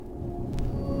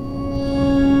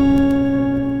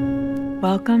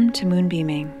Welcome to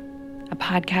Moonbeaming, a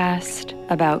podcast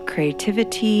about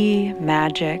creativity,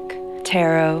 magic,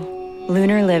 tarot,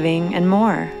 lunar living, and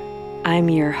more. I'm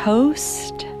your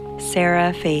host,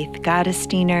 Sarah Faith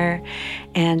Gottesdiener,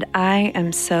 and I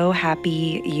am so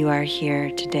happy you are here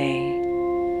today.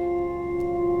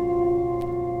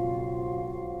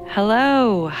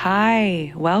 Hello,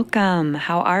 hi, welcome,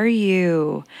 how are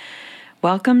you?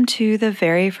 Welcome to the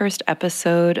very first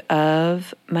episode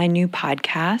of my new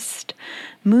podcast,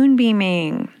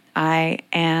 Moonbeaming. I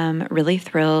am really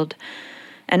thrilled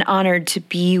and honored to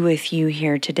be with you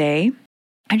here today.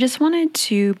 I just wanted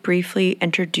to briefly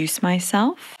introduce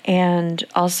myself and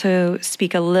also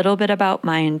speak a little bit about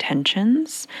my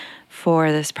intentions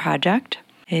for this project.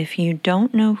 If you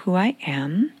don't know who I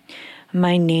am,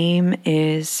 my name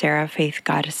is Sarah Faith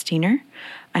Gottesdiener.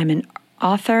 I'm an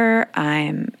author,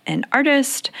 I'm an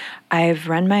artist, I've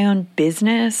run my own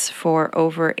business for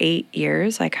over 8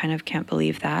 years. I kind of can't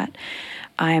believe that.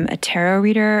 I'm a tarot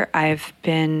reader. I've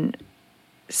been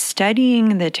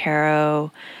studying the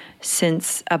tarot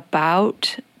since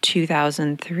about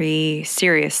 2003,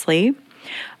 seriously.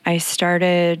 I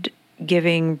started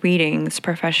giving readings,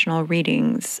 professional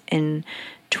readings, in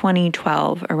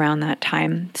 2012, around that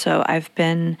time. So I've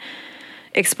been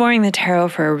exploring the tarot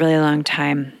for a really long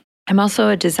time. I'm also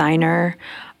a designer,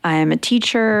 I'm a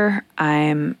teacher,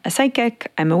 I'm a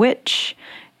psychic, I'm a witch,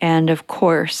 and of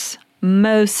course,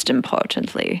 most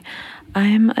importantly,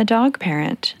 I'm a dog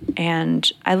parent, and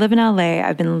I live in LA.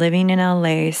 I've been living in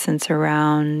LA since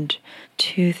around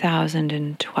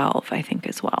 2012, I think,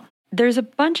 as well. There's a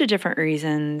bunch of different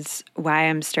reasons why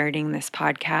I'm starting this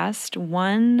podcast.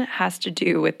 One has to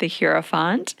do with the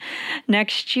Hierophant.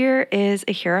 Next year is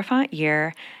a Hierophant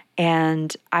year,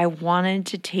 and I wanted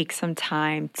to take some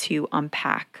time to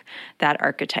unpack that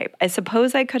archetype. I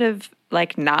suppose I could have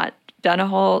not started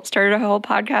a whole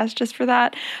podcast just for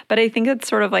that, but I think it's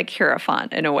sort of like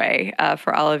Hierophant in a way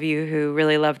for all of you who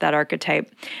really love that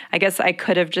archetype. I guess I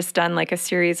could have just done a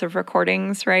series of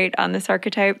recordings, right, on this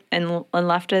archetype and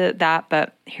left it at that,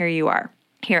 but here you are.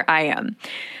 Here I am.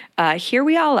 Here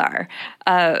we all are.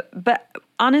 But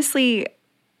honestly,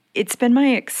 it's been my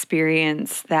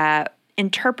experience that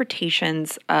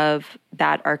interpretations of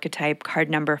that archetype, card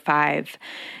number 5,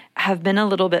 have been a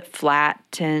little bit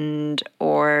flattened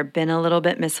or been a little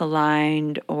bit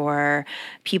misaligned, or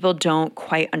people don't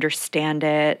quite understand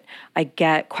it. I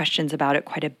get questions about it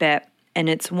quite a bit, and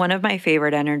it's one of my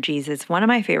favorite energies. It's one of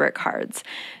my favorite cards,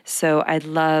 so I'd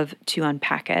love to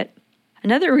unpack it.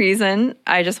 Another reason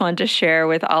I just wanted to share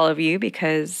with all of you,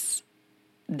 because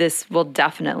this will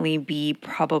definitely be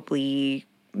probably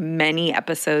many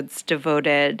episodes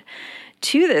devoted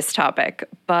to this topic,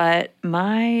 but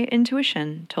my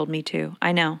intuition told me to.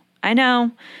 I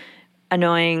know.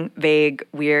 Annoying, vague,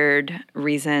 weird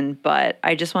reason, but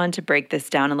I just wanted to break this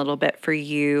down a little bit for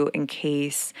you in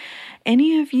case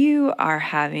any of you are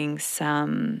having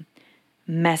some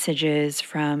messages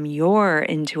from your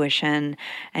intuition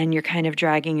and you're kind of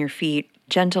dragging your feet.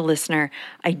 Gentle listener,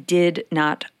 I did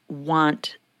not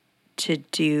want to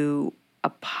do a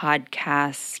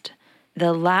podcast.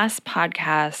 The last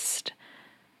podcast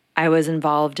I was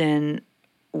involved in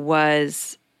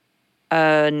was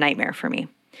a nightmare for me.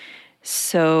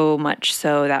 So much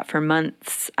so that for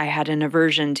months I had an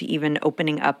aversion to even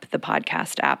opening up the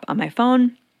podcast app on my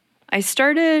phone. I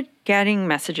started getting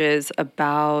messages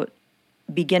about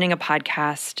beginning a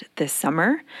podcast this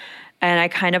summer, and I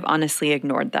kind of honestly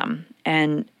ignored them.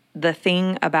 And the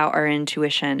thing about our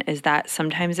intuition is that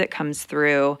sometimes it comes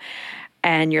through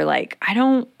and you're like, I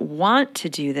don't want to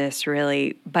do this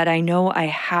really, but I know I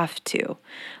have to.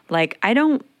 I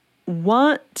don't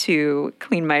want to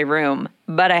clean my room,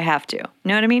 but I have to. You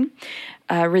know what I mean?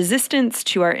 Resistance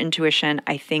to our intuition,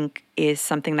 I think, is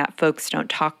something that folks don't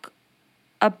talk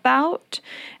about,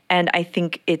 and I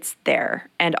think it's there.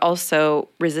 And also,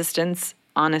 resistance,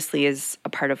 honestly, is a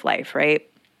part of life, right?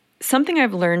 Something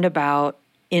I've learned about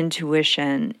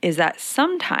intuition is that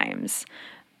sometimes,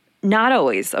 not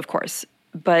always, of course,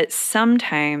 but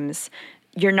sometimes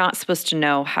you're not supposed to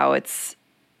know how it's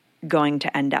going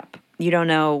to end up. You don't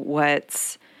know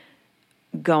what's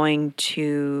going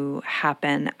to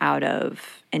happen out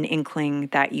of an inkling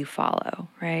that you follow,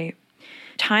 right?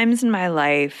 Times in my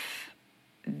life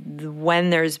when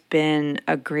there's been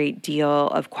a great deal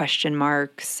of question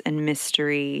marks and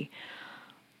mystery,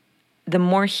 the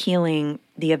more healing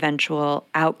the eventual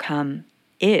outcome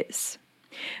is,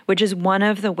 which is one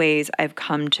of the ways I've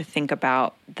come to think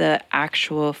about the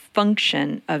actual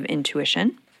function of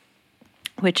intuition,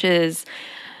 which is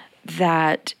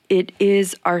that it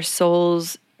is our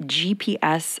soul's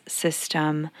GPS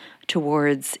system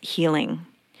towards healing.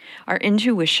 Our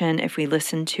intuition, if we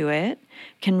listen to it,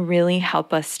 can really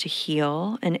help us to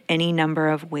heal in any number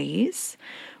of ways.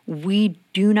 We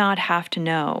do not have to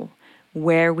know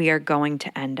where we are going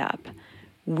to end up.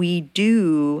 We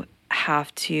do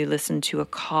have to listen to a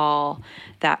call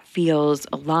that feels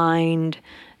aligned,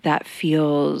 that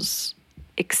feels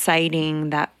exciting,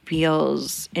 that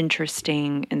feels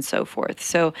interesting, and so forth.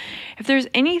 So if there's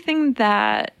anything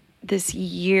that this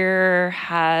year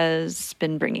has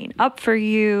been bringing up for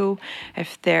you,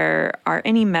 if there are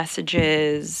any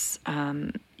messages,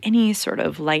 any sort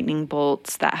of lightning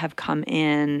bolts that have come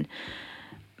in,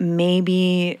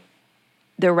 maybe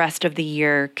the rest of the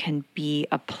year can be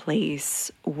a place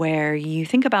where you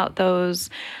think about those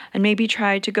and maybe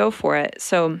try to go for it.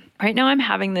 So right now I'm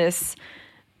having this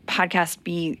podcast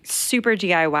be super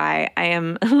DIY. I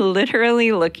am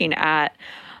literally looking at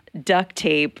duct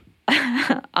tape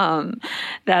that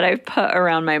I've put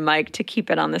around my mic to keep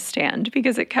it on the stand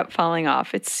because it kept falling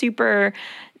off. It's super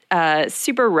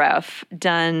rough,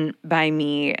 done by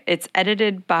me. It's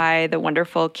edited by the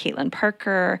wonderful Caitlin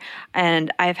Parker,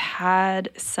 and I've had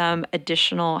some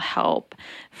additional help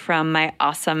from my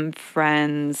awesome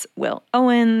friends Will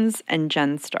Owens and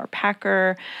Jen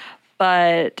Starr-Packer.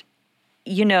 But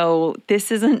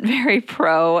this isn't very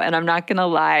pro, and I'm not going to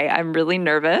lie, I'm really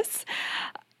nervous.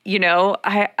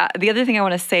 The other thing I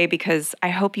want to say, because I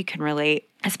hope you can relate,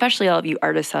 especially all of you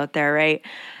artists out there, right?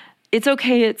 It's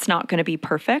okay. It's not going to be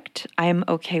perfect. I'm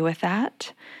okay with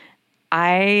that.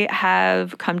 I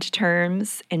have come to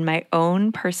terms in my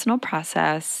own personal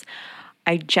process.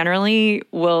 I generally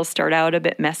will start out a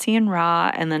bit messy and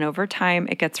raw, and then over time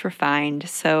it gets refined.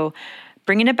 So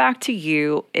bringing it back to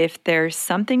you, if there's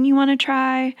something you want to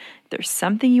try, if there's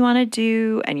something you want to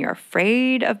do, and you're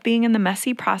afraid of being in the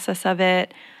messy process of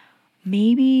it,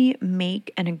 maybe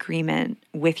make an agreement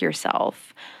with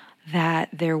yourself that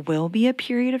there will be a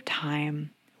period of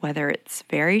time, whether it's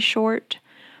very short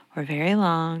or very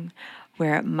long,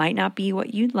 where it might not be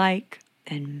what you'd like,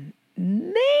 and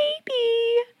maybe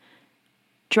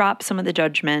drop some of the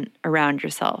judgment around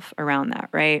yourself around that,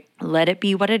 right? Let it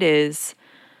be what it is.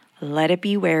 Let it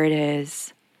be where it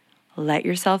is. Let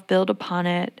yourself build upon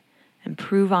it,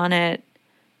 improve on it,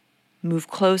 move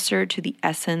closer to the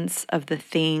essence of the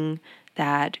thing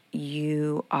that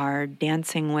you are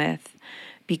dancing with,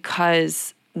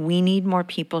 because we need more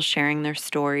people sharing their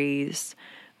stories.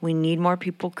 We need more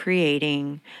people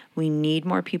creating. We need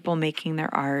more people making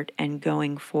their art and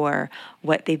going for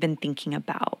what they've been thinking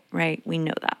about, right? We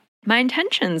know that. My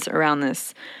intentions around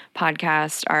this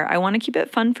podcast are, I want to keep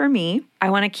it fun for me. I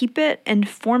want to keep it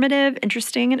informative,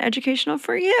 interesting, and educational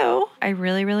for you. I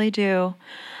really, really do.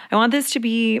 I want this to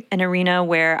be an arena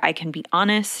where I can be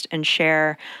honest and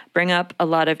share, bring up a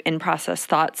lot of in-process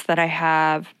thoughts that I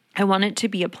have. I want it to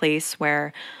be a place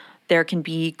where there can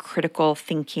be critical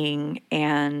thinking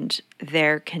and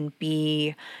there can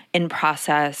be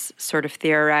in-process sort of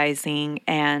theorizing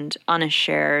and honest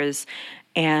shares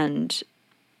and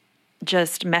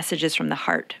just messages from the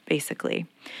heart, basically.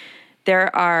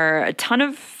 There are a ton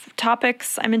of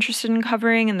topics I'm interested in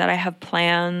covering and that I have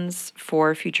plans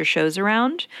for future shows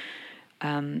around.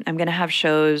 I'm going to have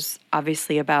shows,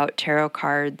 obviously, about tarot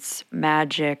cards,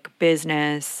 magic,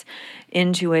 business,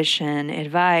 intuition,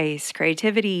 advice,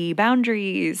 creativity,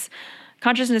 boundaries,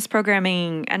 consciousness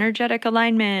programming, energetic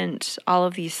alignment, all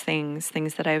of these things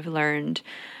that I've learned.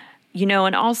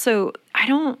 And also, I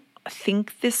don't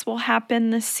think this will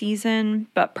happen this season,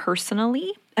 but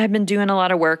personally, I've been doing a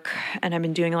lot of work and I've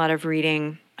been doing a lot of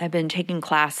reading. I've been taking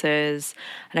classes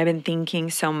and I've been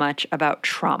thinking so much about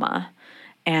trauma.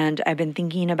 And I've been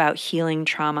thinking about healing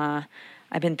trauma.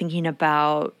 I've been thinking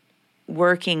about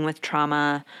working with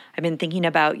trauma. I've been thinking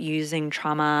about using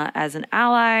trauma as an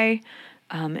ally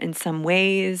in some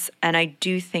ways. And I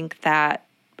do think that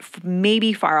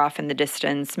maybe far off in the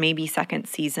distance, maybe second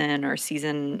season or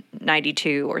season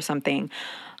 92 or something,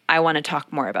 I want to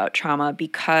talk more about trauma,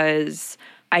 because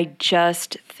I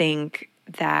just think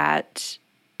that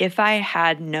if I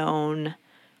had known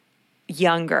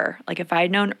younger, like if I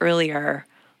had known earlier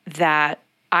that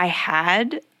I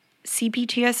had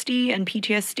CPTSD and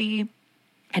PTSD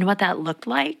and what that looked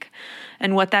like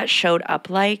and what that showed up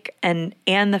like, and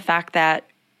the fact that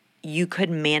you could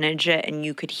manage it and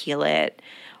you could heal it,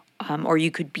 or you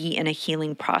could be in a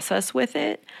healing process with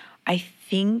it, I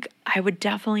think I would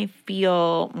definitely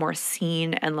feel more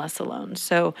seen and less alone.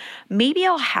 So maybe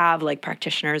I'll have like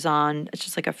practitioners on, it's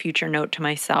just like a future note to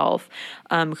myself,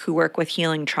 who work with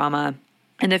healing trauma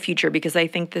in the future, because I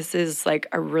think this is like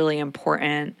a really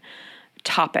important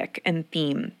topic and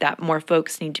theme that more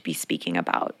folks need to be speaking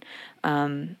about.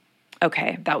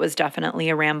 Okay, that was definitely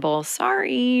a ramble.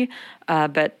 Sorry,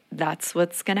 but that's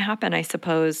what's going to happen, I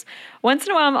suppose. Once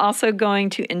in a while, I'm also going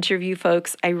to interview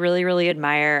folks I really, really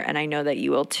admire, and I know that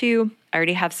you will too. I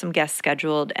already have some guests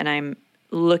scheduled, and I'm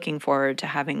looking forward to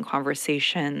having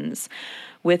conversations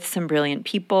with some brilliant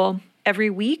people.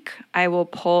 Every week, I will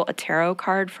pull a tarot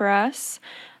card for us.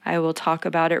 I will talk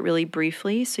about it really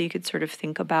briefly so you could sort of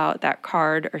think about that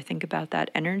card or think about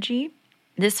that energy.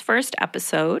 This first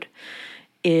episode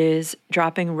is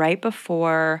dropping right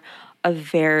before a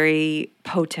very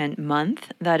potent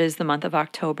month. That is the month of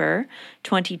October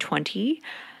 2020.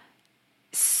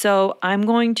 So I'm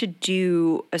going to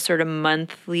do a sort of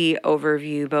monthly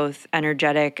overview, both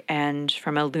energetic and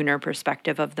from a lunar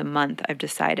perspective of the month, I've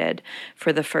decided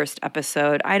for the first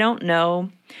episode. I don't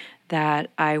know that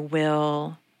I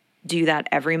will do that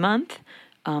every month,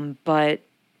 but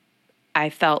I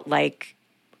felt like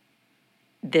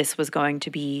this was going to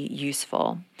be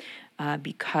useful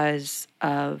because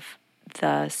of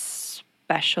the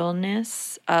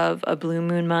specialness of a blue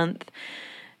moon month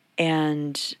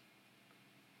and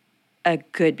a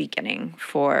good beginning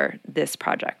for this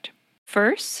project.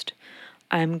 First,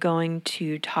 I'm going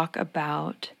to talk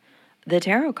about the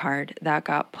tarot card that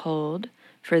got pulled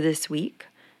for this week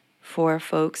for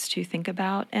folks to think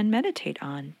about and meditate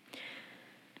on.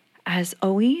 As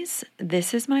always,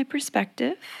 this is my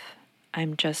perspective.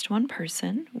 I'm just one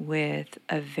person with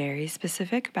a very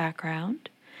specific background.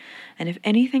 And if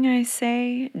anything I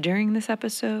say during this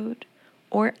episode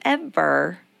or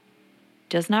ever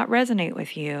does not resonate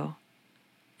with you,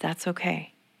 that's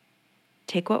okay.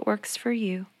 Take what works for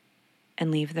you and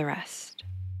leave the rest.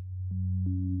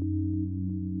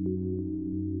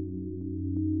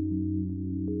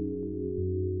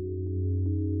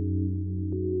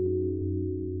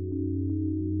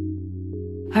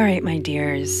 All right, my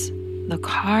dears. The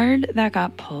card that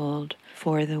got pulled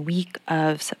for the week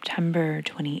of September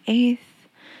 28th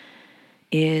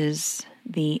is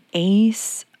the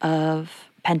Ace of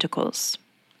Pentacles,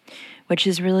 which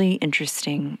is really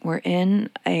interesting. We're in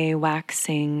a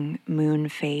waxing moon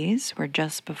phase. We're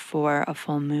just before a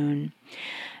full moon.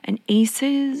 And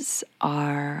aces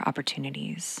are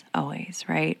opportunities, always,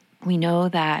 right? We know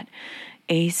that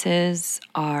aces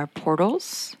are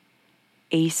portals.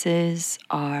 Aces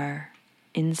are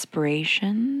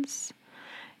inspirations.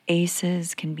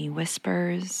 Aces can be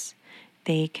whispers.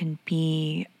 They can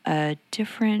be a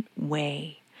different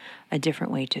way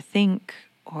to think,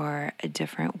 or a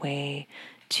different way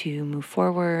to move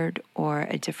forward, or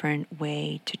a different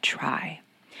way to try.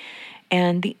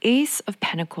 And the Ace of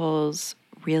Pentacles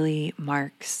really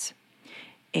marks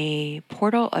a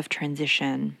portal of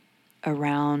transition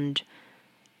around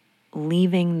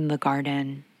leaving the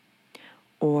garden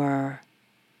or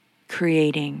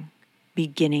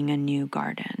beginning a new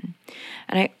garden.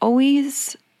 And I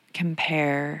always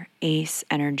compare ace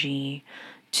energy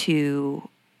to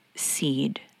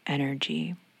seed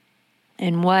energy.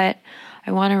 And what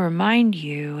I want to remind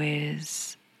you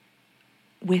is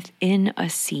within a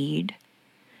seed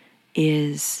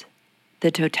is the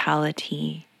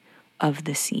totality of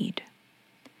the seed.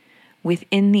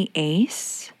 Within the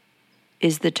ace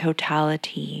is the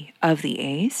totality of the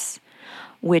ace,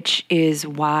 which is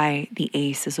why the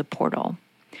ace is a portal.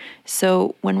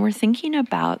 So when we're thinking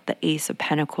about the Ace of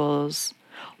Pentacles,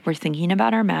 we're thinking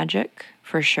about our magic,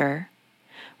 for sure.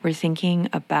 We're thinking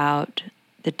about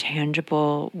the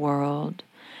tangible world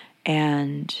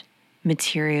and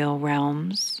material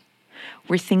realms.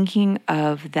 We're thinking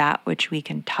of that which we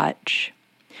can touch.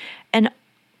 And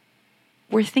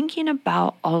we're thinking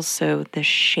about also the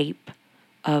shape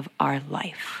of our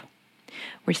life.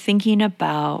 We're thinking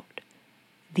about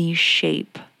the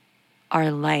shape our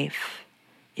life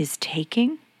is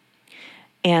taking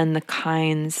and the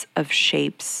kinds of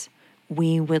shapes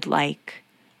we would like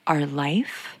our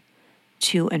life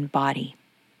to embody,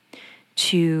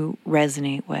 to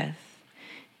resonate with,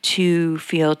 to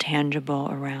feel tangible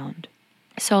around.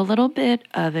 So a little bit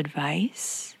of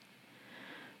advice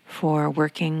for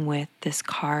working with this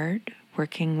card,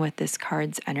 working with this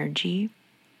card's energy,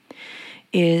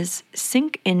 is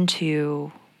sink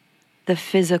into the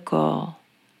physical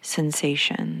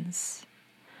sensations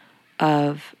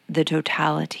of the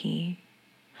totality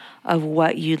of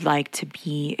what you'd like to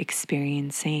be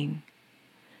experiencing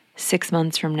 6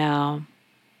 months from now,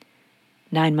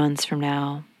 9 months from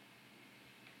now,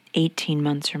 18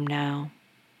 months from now.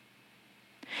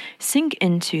 Sink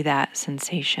into that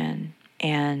sensation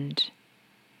and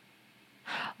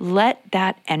let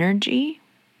that energy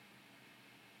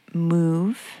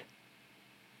move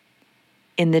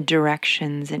in the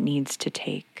directions it needs to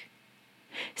take.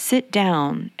 Sit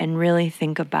down and really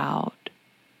think about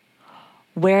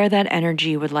where that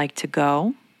energy would like to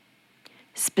go,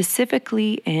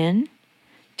 specifically in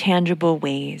tangible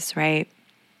ways, right?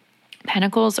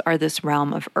 Pentacles are this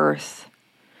realm of earth.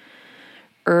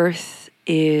 Earth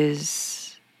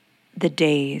is the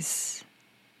days,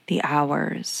 the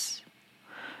hours.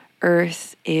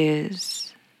 Earth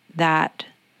is that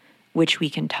which we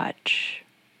can touch.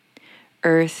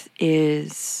 Earth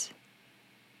is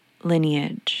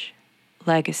lineage,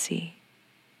 legacy,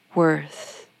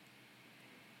 worth.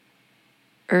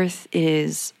 Earth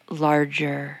is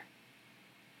larger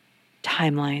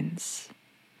timelines,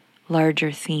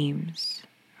 larger themes,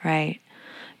 right?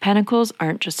 Pentacles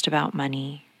aren't just about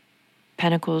money.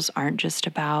 Pentacles aren't just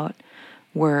about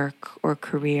work or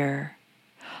career.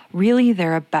 Really,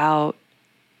 they're about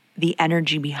the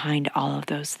energy behind all of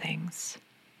those things,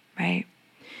 right?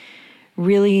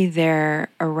 Really, they're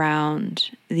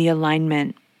around the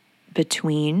alignment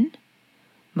between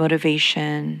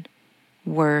motivation,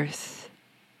 worth,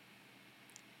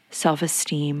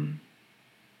 self-esteem,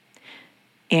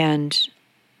 and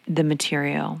the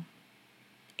material,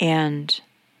 and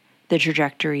the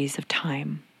trajectories of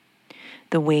time,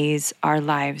 the ways our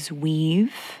lives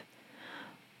weave,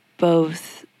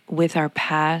 both with our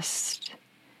past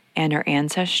and our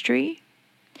ancestry,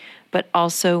 but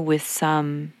also with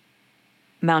some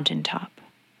mountaintop,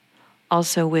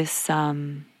 also with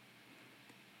some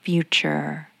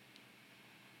future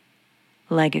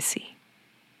legacy.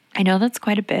 I know that's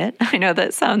quite a bit. I know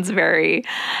that sounds very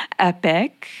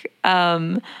epic.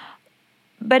 But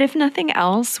if nothing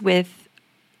else, with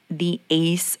the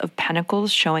Ace of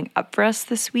Pentacles showing up for us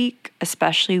this week,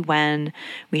 especially when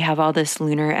we have all this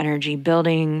lunar energy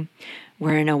building,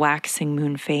 we're in a waxing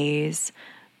moon phase,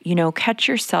 catch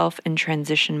yourself in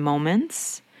transition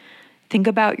moments. Think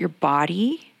about your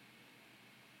body,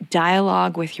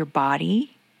 dialogue with your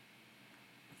body.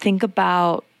 Think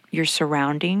about your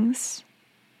surroundings.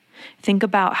 Think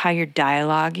about how you're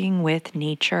dialoguing with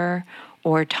nature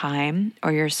or time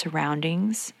or your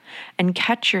surroundings, and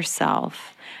catch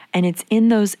yourself. And it's in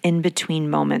those in-between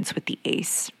moments with the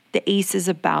Ace. The Ace is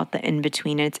about the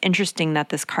in-between. And it's interesting that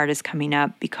this card is coming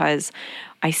up because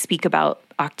I speak about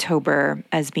October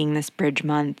as being this bridge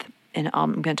month, and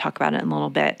I'm going to talk about it in a little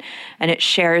bit. And it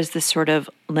shares this sort of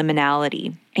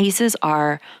liminality. Aces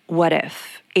are what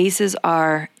if. Aces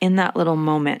are in that little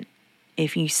moment.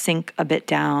 If you sink a bit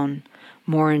down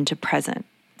more into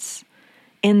presence,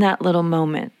 in that little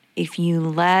moment, if you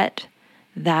let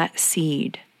that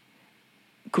seed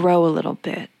grow a little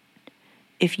bit,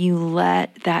 if you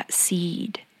let that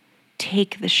seed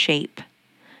take the shape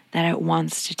that it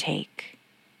wants to take,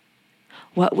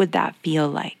 what would that feel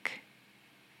like?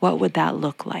 What would that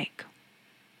look like?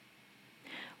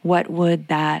 What would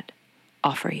that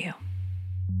offer you?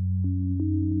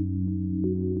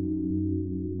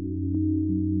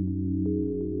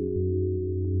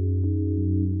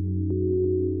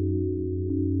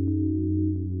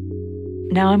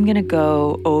 Now I'm going to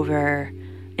go over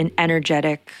an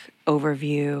energetic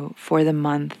overview for the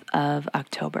month of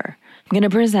October. I'm going to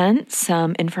present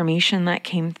some information that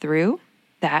came through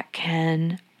that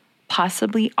can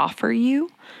possibly offer you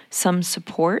some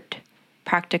support,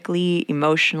 practically,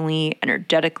 emotionally,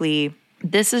 energetically.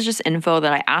 This is just info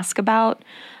that I ask about,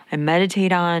 I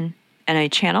meditate on, and I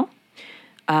channel.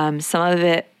 Some of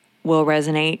it will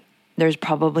resonate. There's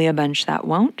probably a bunch that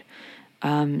won't.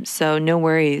 So no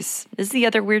worries. This is the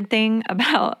other weird thing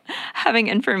about having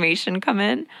information come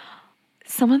in.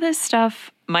 Some of this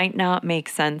stuff might not make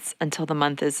sense until the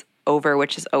month is over,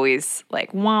 which is always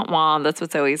like wah wah. That's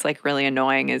what's always like really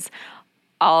annoying is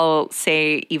I'll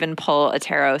say even pull a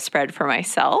tarot spread for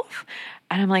myself.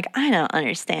 And I'm like, I don't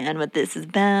understand what this is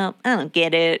about. I don't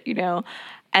get it, And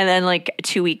then like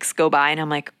 2 weeks go by and I'm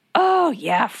like, oh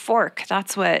yeah, fork.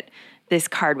 That's what this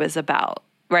card was about,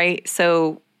 right?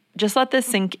 So just let this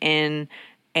sink in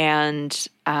and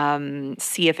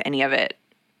see if any of it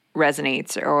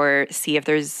resonates, or see if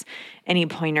there's any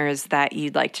pointers that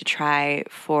you'd like to try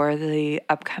for the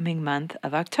upcoming month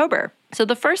of October. So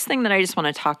the first thing that I just want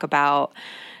to talk about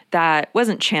that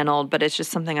wasn't channeled, but it's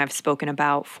just something I've spoken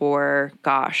about for,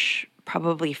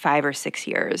 probably 5 or 6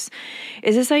 years,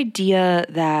 is this idea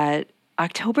that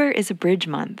October is a bridge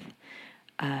month.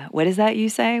 What is that you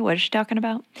say? What is she talking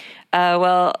about?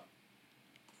 A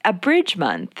bridge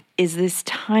month is this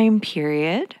time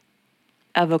period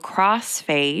of a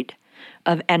crossfade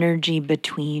of energy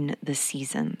between the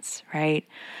seasons, right?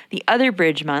 The other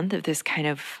bridge month, if this kind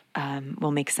of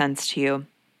will make sense to you,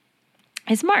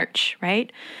 is March,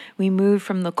 right? We move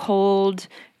from the cold,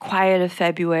 quiet of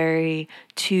February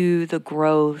to the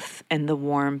growth and the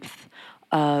warmth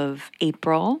of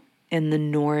April in the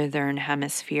northern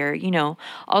hemisphere.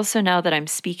 Also now that I'm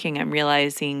speaking, I'm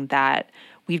realizing that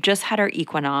we've just had our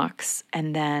equinox,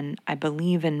 and then I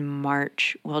believe in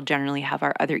March we'll generally have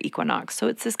our other equinox. So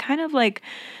it's this kind of like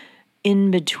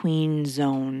in-between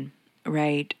zone,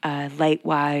 right?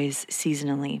 Light-wise,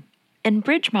 seasonally. And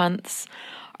bridge months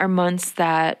are months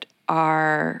that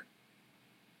are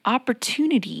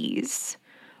opportunities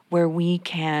where we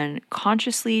can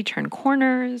consciously turn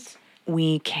corners,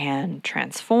 we can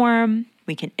transform,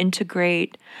 we can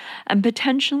integrate, and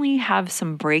potentially have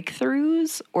some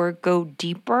breakthroughs or go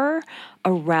deeper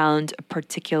around a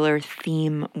particular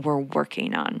theme we're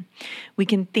working on. We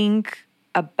can think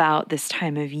about this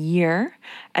time of year,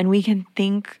 and we can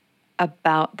think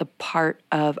about the part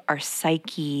of our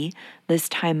psyche this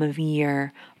time of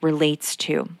year relates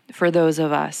to for those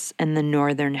of us in the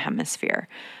northern hemisphere.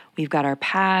 We've got our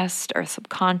past, our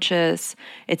subconscious.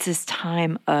 It's this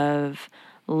time of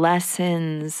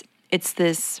lessons. It's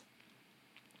this,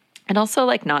 and also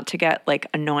like not to get like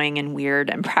annoying and weird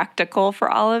and practical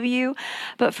for all of you,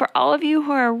 but for all of you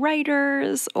who are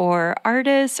writers or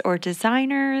artists or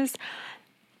designers,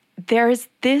 there's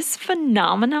this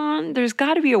phenomenon, there's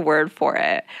got to be a word for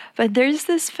it, but there's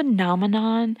this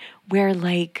phenomenon where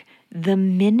like the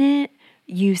minute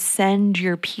you send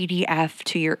your PDF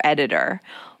to your editor,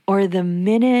 or the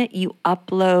minute you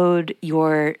upload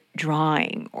your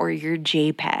drawing or your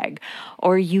JPEG,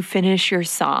 or you finish your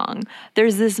song,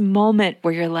 there's this moment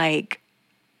where you're like,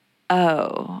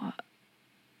 oh,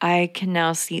 I can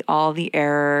now see all the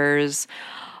errors.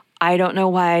 I don't know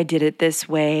why I did it this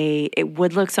way. It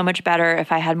would look so much better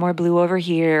if I had more blue over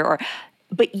here.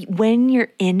 But when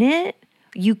you're in it,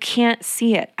 you can't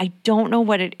see it. I don't know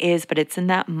what it is, but it's in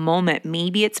that moment.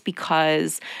 Maybe it's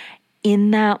because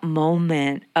in that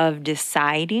moment of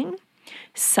deciding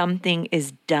something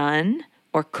is done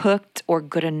or cooked or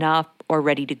good enough or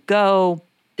ready to go,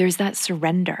 there's that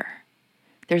surrender.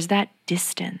 There's that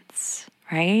distance.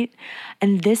 Right?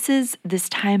 And this is this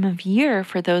time of year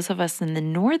for those of us in the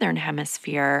northern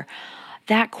hemisphere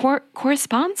that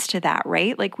corresponds to that,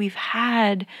 right? Like we've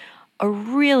had a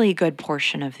really good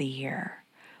portion of the year.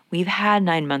 We've had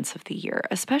 9 months of the year,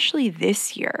 especially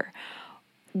this year.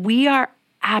 We are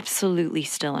absolutely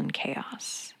still in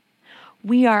chaos.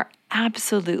 We are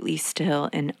absolutely still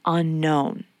in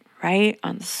unknown, right?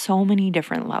 On so many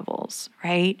different levels,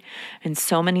 right? In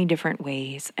so many different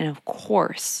ways. And of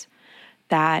course,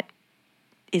 that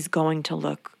is going to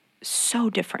look so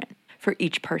different for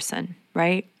each person,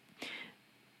 right?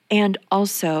 And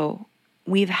also,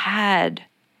 we've had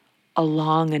a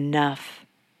long enough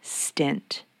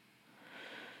stint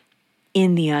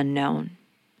in the unknown.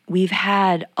 We've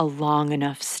had a long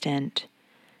enough stint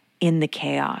in the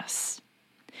chaos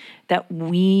that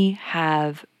we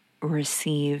have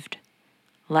received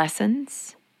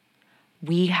lessons,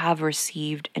 we have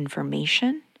received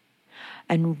information,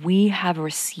 and we have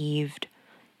received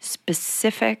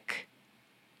specific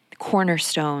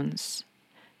cornerstones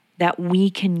that we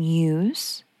can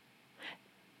use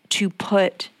to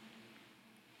put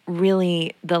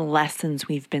really the lessons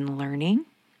we've been learning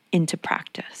into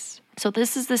practice. So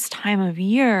this is this time of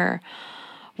year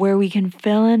where we can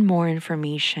fill in more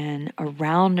information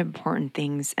around important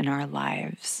things in our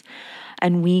lives,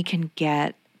 and we can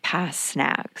get past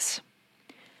snags.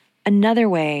 Another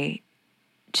way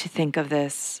to think of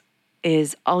this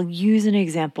is I'll use an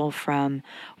example from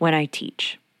when I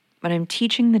teach. When I'm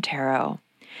teaching the tarot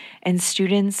and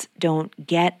students don't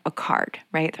get a card,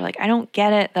 right? They're like, I don't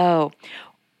get it though.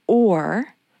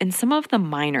 Or in some of the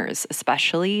minors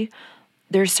especially,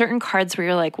 there's certain cards where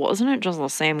you're like, well, isn't it just the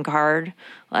same card?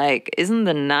 Like, isn't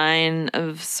the 9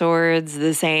 of Swords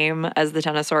the same as the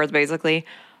 10 of Swords basically?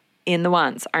 In the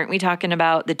ones, aren't we talking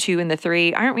about the 2 and the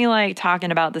 3? Aren't we like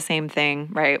talking about the same thing,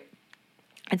 right?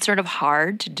 It's sort of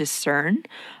hard to discern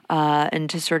and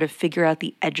to sort of figure out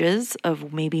the edges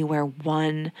of maybe where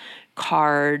one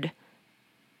card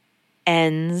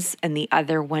ends and the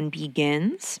other one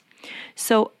begins.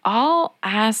 So I'll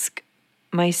ask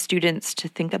my students to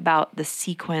think about the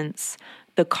sequence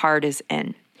the card is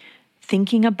in,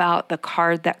 thinking about the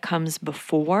card that comes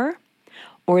before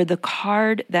or the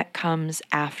card that comes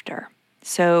after.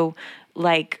 So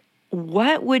like,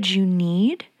 what would you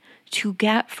need to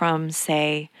get from,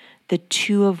 say, the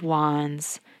 2 of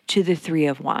Wands to the 3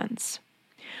 of Wands?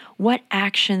 What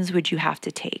actions would you have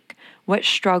to take? What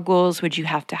struggles would you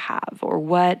have to have? Or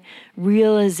what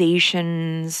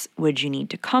realizations would you need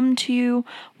to come to?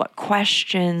 What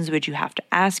questions would you have to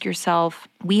ask yourself?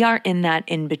 We are in that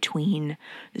in-between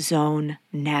zone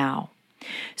now.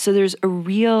 So there's a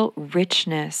real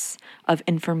richness of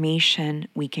information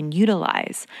we can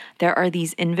utilize. There are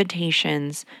these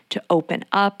invitations to open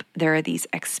up. There are these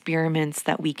experiments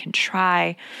that we can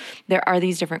try. There are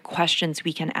these different questions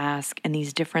we can ask and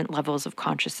these different levels of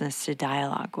consciousness to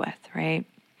dialogue with, right?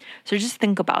 So just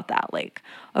think about that. Like,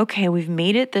 okay, we've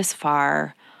made it this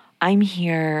far. I'm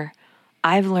here.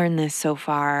 I've learned this so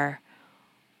far.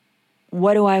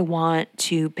 What do I want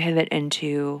to pivot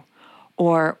into?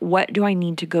 Or what do I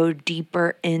need to go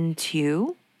deeper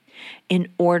into in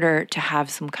order to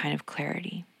have some kind of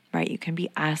clarity, right? You can be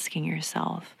asking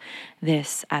yourself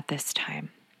this at this time.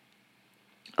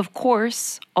 Of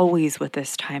course, always with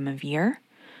this time of year,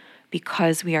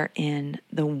 because we are in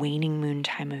the waning moon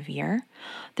time of year,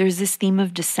 there's this theme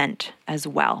of descent as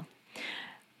well,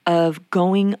 of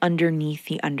going underneath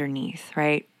the underneath,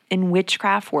 right? In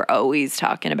witchcraft, we're always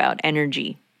talking about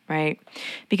energy, right?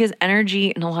 Because energy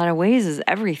in a lot of ways is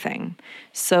everything.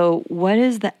 So what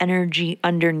is the energy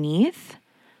underneath?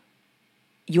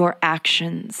 Your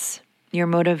actions, your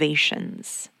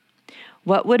motivations.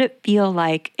 What would it feel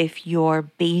like if your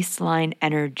baseline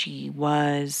energy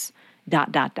was ...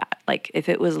 Like if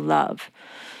it was love,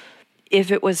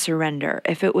 if it was surrender,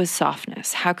 if it was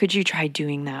softness? How could you try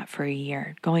doing that for a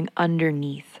year? Going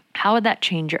underneath. How would that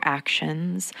change your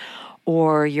actions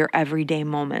or your everyday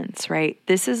moments, right?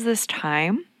 This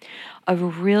time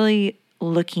of really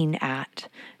looking at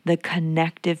the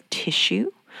connective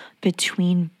tissue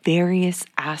between various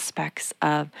aspects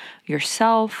of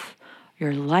yourself,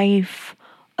 your life,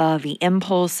 the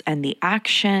impulse and the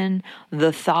action,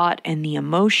 the thought and the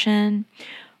emotion,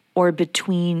 or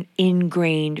between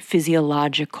ingrained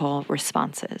physiological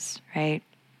responses, right?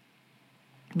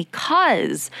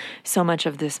 Because so much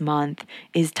of this month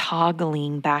is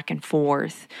toggling back and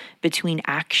forth between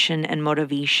action and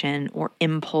motivation, or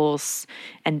impulse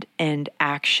and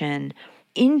action,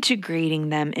 integrating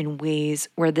them in ways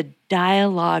where the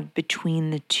dialogue between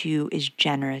the two is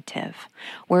generative,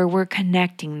 where we're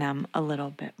connecting them a little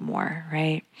bit more,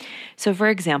 right? So for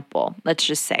example, let's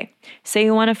just say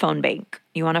you want a phone bank.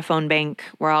 You want a phone bank.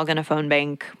 We're all going to phone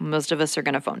bank. Most of us are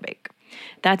going to phone bank.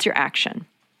 That's your action.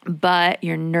 But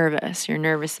you're nervous. You're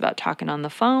nervous about talking on the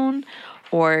phone,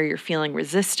 or you're feeling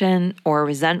resistant or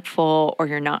resentful, or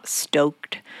you're not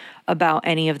stoked about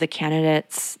any of the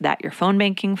candidates that you're phone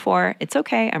banking for. It's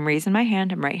okay. I'm raising my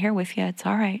hand. I'm right here with you. It's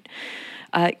all right.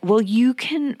 Well, you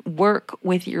can work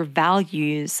with your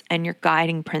values and your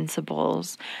guiding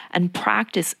principles and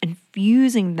practice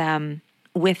infusing them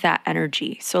with that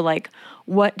energy. So like,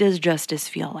 what does justice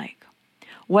feel like?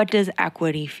 What does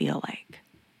equity feel like?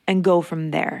 And go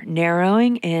from there,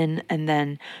 narrowing in and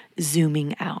then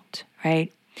zooming out,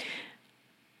 right?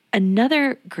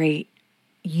 Another great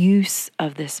use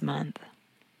of this month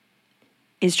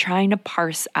is trying to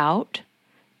parse out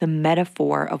the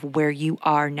metaphor of where you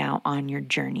are now on your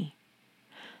journey.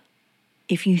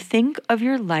 If you think of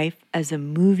your life as a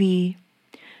movie,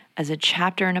 as a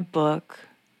chapter in a book,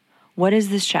 what is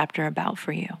this chapter about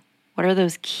for you? What are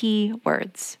those key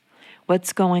words?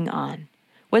 What's going on?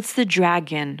 What's the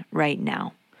dragon right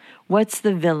now? What's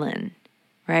the villain,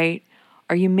 right?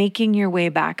 Are you making your way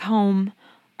back home?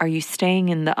 Are you staying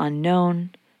in the unknown?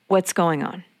 What's going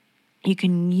on? You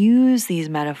can use these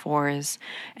metaphors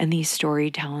and these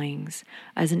storytellings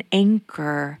as an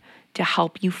anchor to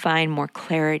help you find more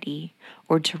clarity,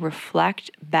 or to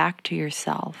reflect back to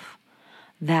yourself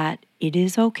that it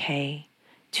is okay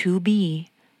to be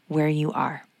where you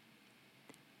are.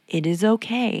 It is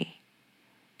okay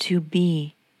to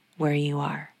be where you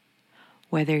are,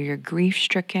 whether you're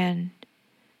grief-stricken,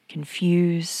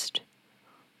 confused,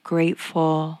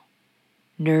 grateful,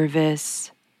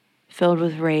 nervous, filled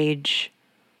with rage,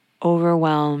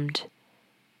 overwhelmed,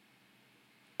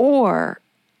 or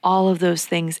all of those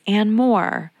things and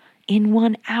more in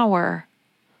 1 hour.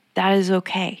 That is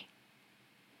okay.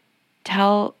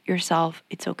 Tell yourself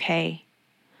it's okay.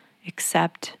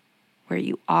 Accept where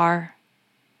you are.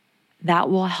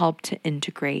 That will help to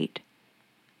integrate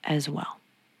as well.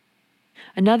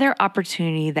 Another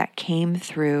opportunity that came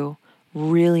through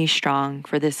really strong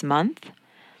for this month,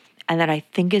 and that I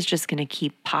think is just going to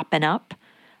keep popping up,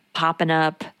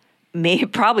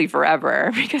 probably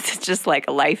forever, because it's just like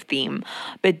a life theme,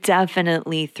 but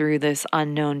definitely through this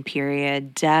unknown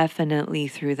period, definitely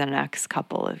through the next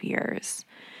couple of years,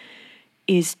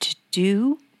 is to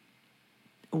do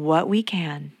what we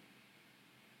can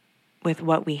with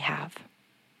what we have.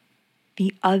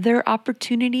 The other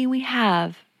opportunity we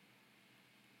have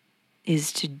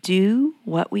is to do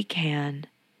what we can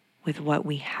with what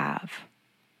we have.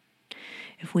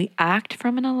 If we act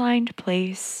from an aligned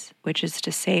place, which is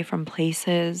to say from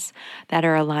places that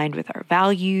are aligned with our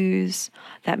values,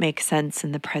 that make sense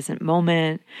in the present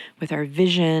moment, with our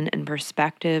vision and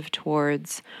perspective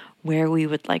towards where we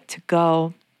would like to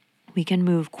go, we can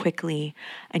move quickly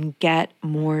and get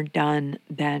more done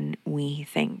than we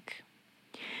think.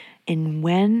 And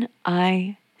when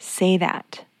I say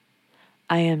that,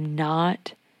 I am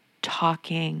not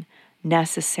talking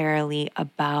necessarily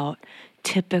about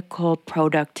typical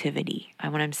productivity.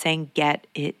 When I'm saying get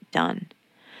it done,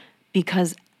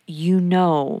 because you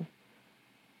know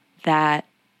that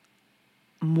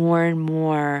more and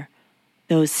more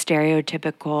those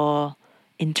stereotypical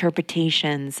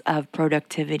interpretations of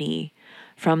productivity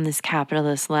from this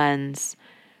capitalist lens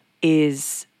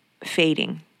is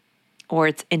fading, or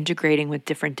it's integrating with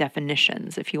different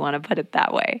definitions, if you want to put it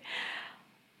that way.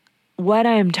 What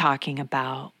I'm talking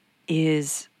about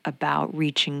is about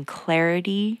reaching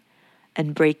clarity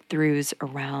and breakthroughs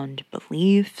around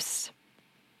beliefs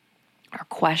or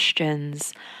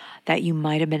questions that you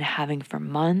might have been having for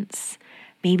months,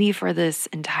 maybe for this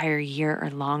entire year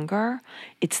or longer.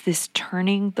 It's this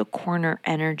turning the corner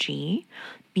energy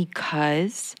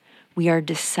because we are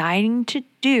deciding to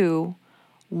do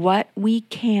what we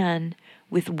can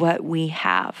with what we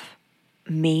have.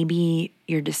 Maybe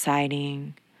you're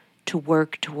deciding to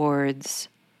work towards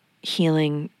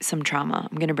healing some trauma.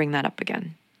 I'm going to bring that up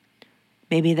again.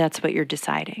 Maybe that's what you're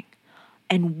deciding.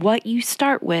 And what you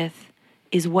start with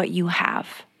is what you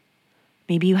have.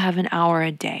 Maybe you have an hour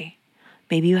a day.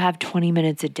 Maybe you have 20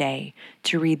 minutes a day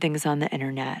to read things on the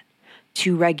internet,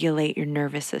 to regulate your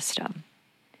nervous system.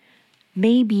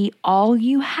 Maybe all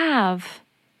you have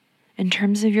in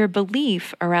terms of your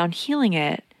belief around healing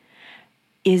it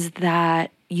is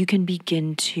that you can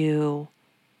begin to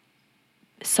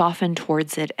soften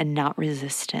towards it and not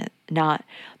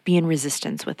be in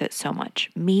resistance with it so much.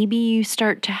 Maybe you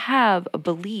start to have a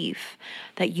belief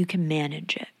that you can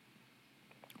manage it,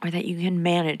 or that you can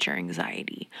manage your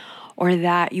anxiety, or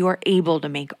that you are able to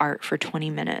make art for 20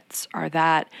 minutes, or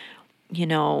that,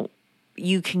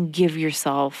 you can give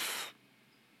yourself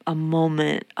a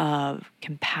moment of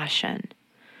compassion,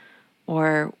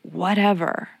 or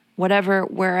wherever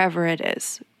it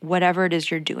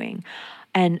is you're doing.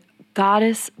 And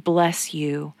Goddess bless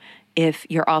you if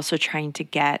you're also trying to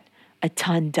get a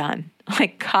ton done.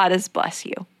 Like, Goddess bless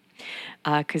you.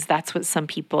 Because that's what some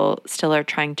people still are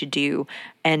trying to do,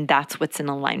 and that's what's in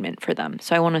alignment for them.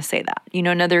 So I want to say that.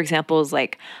 Another example is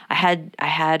like I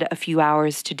had a few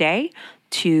hours today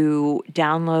to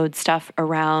download stuff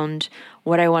around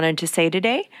what I wanted to say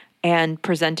today and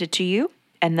present it to you,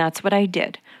 and that's what I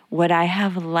did. Would I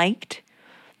have liked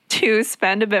to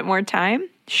spend a bit more time?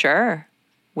 Sure.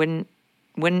 Wouldn't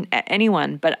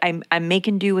anyone, but I'm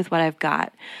making do with what I've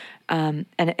got. And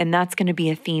that's going to be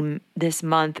a theme this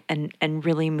month and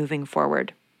really moving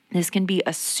forward. This can be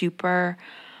a super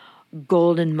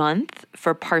golden month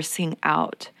for parsing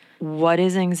out what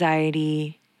is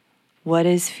anxiety, what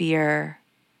is fear,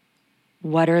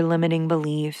 what are limiting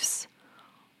beliefs,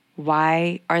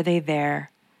 why are they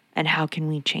there, and how can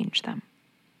we change them?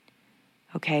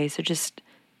 Okay, so just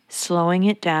slowing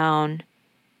it down,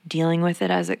 dealing with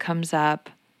it as it comes up,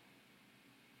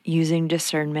 using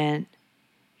discernment,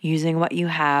 using what you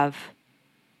have,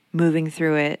 moving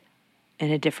through it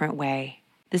in a different way.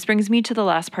 This brings me to the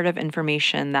last part of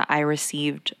information that I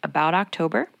received about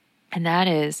October, and that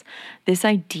is this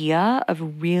idea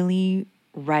of really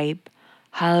ripe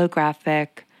holographic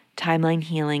timeline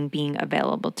healing being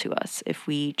available to us if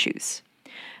we choose.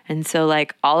 And so,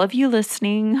 like, all of you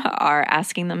listening are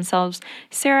asking themselves,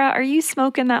 Sarah, are you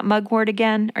smoking that mugwort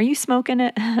again? Are you smoking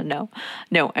it? No,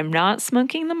 I'm not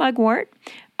smoking the mugwort.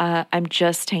 I'm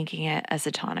just taking it as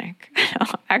a tonic.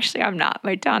 Actually, I'm not.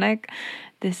 My tonic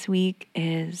this week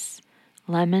is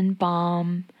lemon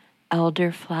balm,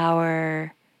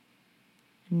 elderflower,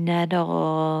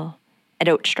 nettle, and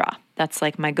oat straw. That's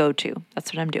like my go-to.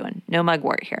 That's what I'm doing. No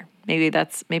mugwort here. Maybe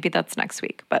that's next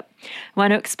week, but I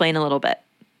want to explain a little bit.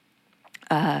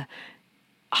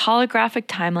 Holographic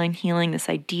timeline healing, this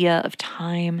idea of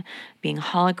time being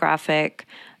holographic,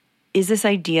 is this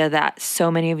idea that so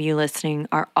many of you listening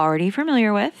are already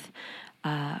familiar with,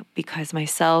 because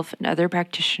myself and other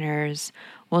practitioners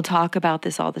will talk about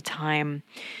this all the time.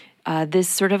 This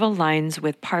sort of aligns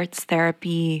with parts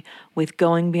therapy, with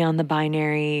going beyond the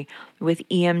binary, with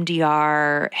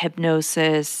EMDR,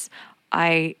 hypnosis.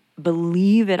 I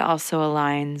believe it also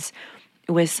aligns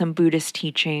with some Buddhist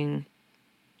teaching.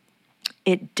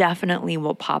 It definitely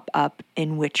will pop up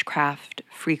in witchcraft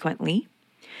frequently.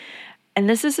 And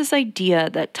this is this idea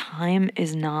that time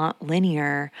is not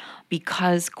linear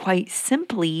because, quite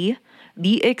simply,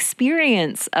 The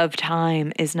experience of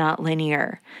time is not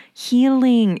linear.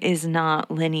 Healing is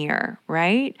not linear,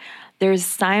 right? There's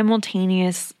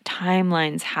simultaneous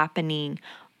timelines happening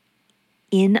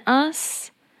in us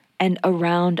and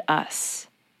around us,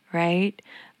 right?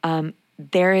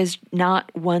 There is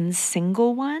not one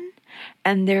single one,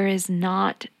 and there is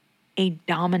not a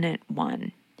dominant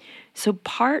one. So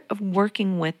part of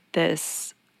working with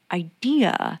this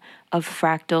idea of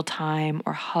fractal time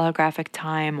or holographic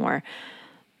time or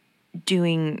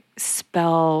doing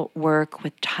spell work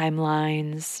with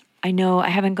timelines. I know I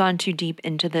haven't gone too deep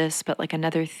into this, but like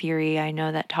another theory I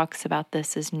know that talks about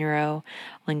this is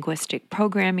neuro-linguistic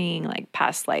programming, like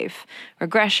past life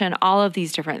regression, all of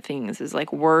these different things is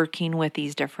like working with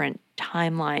these different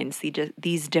timelines,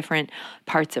 these different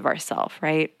parts of ourself,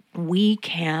 right? We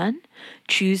can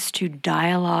choose to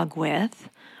dialogue with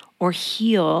or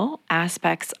heal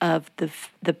aspects of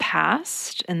the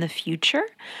past and the future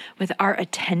with our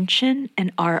attention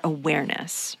and our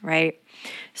awareness, right?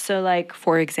 So like,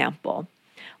 for example,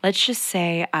 let's just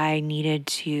say I needed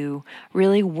to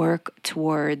really work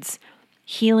towards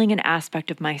healing an aspect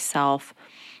of myself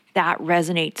that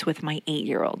resonates with my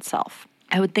 8-year-old self.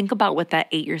 I would think about what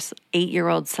that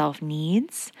 8-year-old self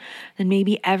needs. Then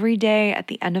maybe every day at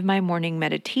the end of my morning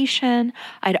meditation,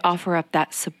 I'd offer up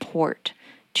that support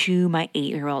to my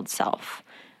 8-year-old self.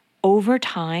 Over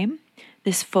time,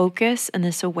 this focus and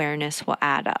this awareness will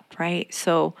add up, right?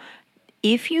 So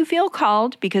if you feel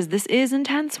called, because this is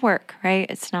intense work, right?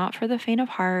 It's not for the faint of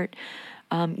heart.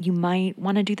 You might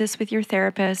want to do this with your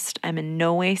therapist. I'm in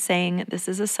no way saying this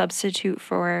is a substitute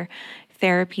for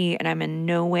therapy, and I'm in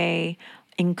no way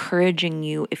encouraging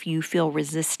you if you feel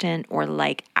resistant or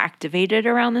like activated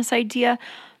around this idea.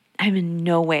 I'm in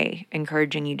no way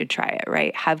encouraging you to try it,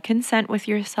 right? Have consent with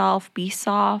yourself, be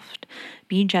soft,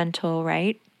 be gentle,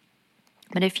 right?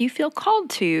 But if you feel called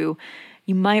to,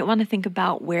 you might want to think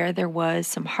about where there was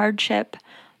some hardship.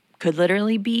 Could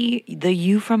literally be the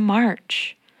you from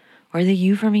March or the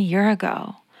you from a year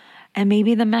ago. And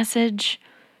maybe the message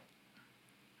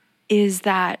is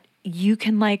that you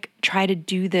can like try to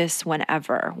do this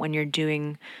whenever, when you're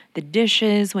doing the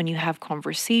dishes, when you have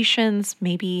conversations,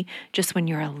 maybe just when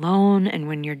you're alone and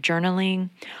when you're journaling.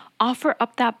 Offer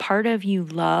up that part of you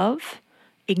love,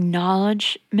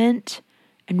 acknowledgement,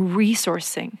 and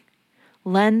resourcing.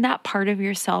 Lend that part of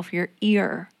yourself your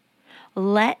ear.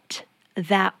 Let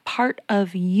that part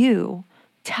of you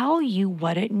tell you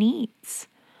what it needs.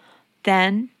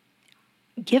 Then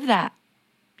give that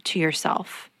to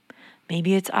yourself.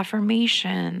 Maybe it's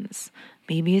affirmations.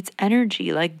 Maybe it's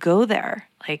energy. Like, go there.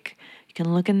 Like, you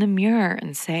can look in the mirror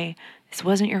and say, this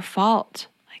wasn't your fault.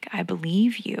 Like, I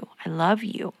believe you. I love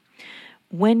you.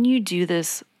 When you do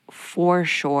this, for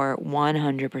sure,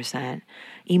 100%,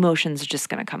 emotions are just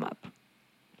going to come up.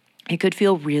 It could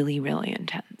feel really, really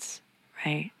intense,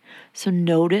 right? So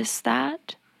notice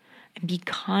that and be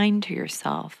kind to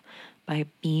yourself by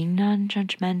being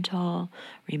non-judgmental.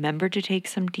 Remember to take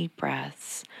some deep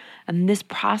breaths. And this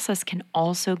process can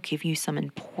also give you some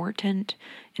important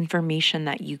information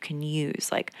that you can use.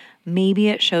 Like maybe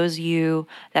it shows you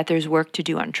that there's work to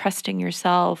do on trusting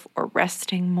yourself or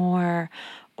resting more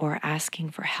or asking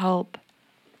for help.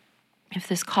 If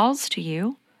this calls to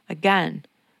you, again,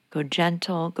 go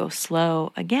gentle, go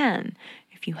slow. Again,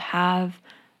 if you have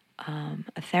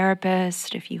a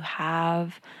therapist, if you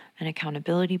have an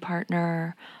accountability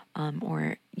partner,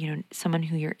 or someone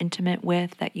who you're intimate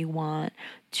with that you want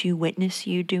to witness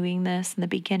you doing this in the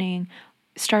beginning,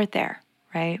 start there,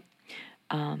 right?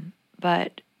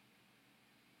 But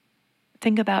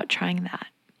think about trying that.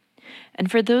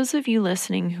 And for those of you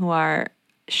listening who are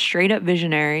straight up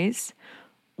visionaries,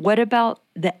 what about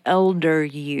the elder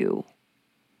you?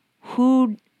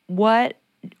 What,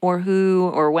 or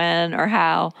who, or when, or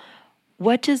how?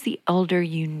 What does the elder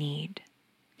you need?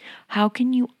 How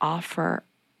can you offer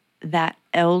that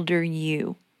elder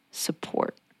you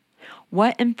support?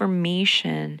 What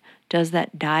information does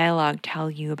that dialogue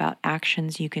tell you about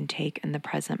actions you can take in the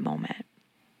present moment?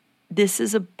 This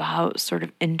is about sort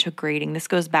of integrating. This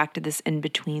goes back to this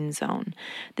in-between zone.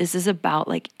 This is about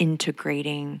like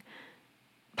integrating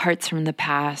parts from the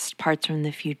past, parts from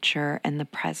the future, and the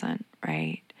present,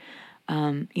 right?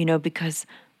 Because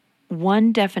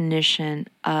one definition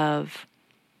of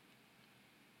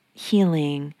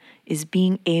healing is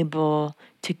being able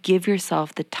to give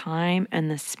yourself the time and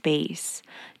the space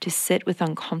to sit with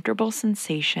uncomfortable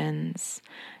sensations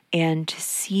and to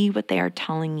see what they are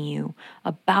telling you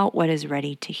about what is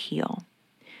ready to heal.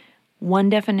 One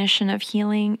definition of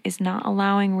healing is not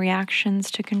allowing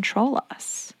reactions to control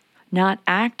us, not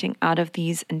acting out of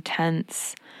these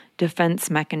intense defense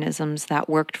mechanisms that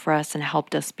worked for us and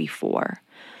helped us before.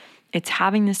 It's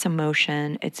having this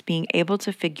emotion. It's being able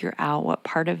to figure out what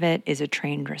part of it is a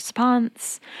trained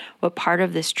response, what part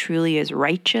of this truly is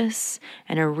righteous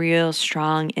and a real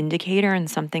strong indicator and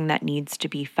something that needs to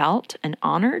be felt and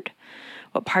honored,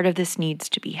 what part of this needs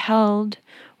to be held,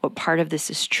 what part of this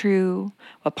is true,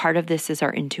 what part of this is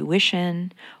our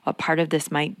intuition, what part of this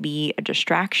might be a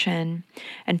distraction,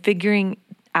 and figuring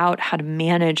out how to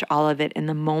manage all of it in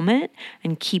the moment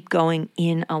and keep going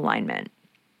in alignment.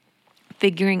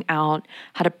 Figuring out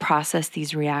how to process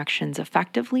these reactions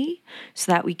effectively so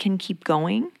that we can keep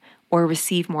going or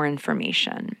receive more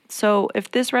information. So if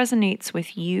this resonates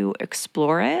with you,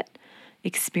 explore it,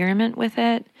 experiment with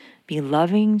it, be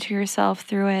loving to yourself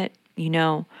through it.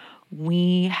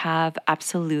 We have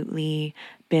absolutely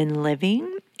been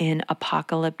living in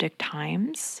apocalyptic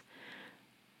times.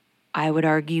 I would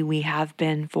argue we have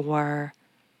been for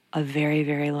a very,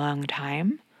 very long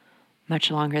time. Much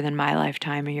longer than my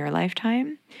lifetime or your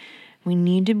lifetime. We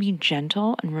need to be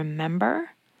gentle and remember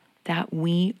that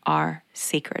we are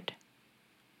sacred.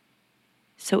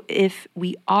 So if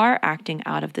we are acting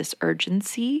out of this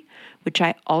urgency, which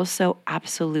I also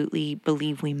absolutely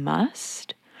believe we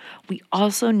must, we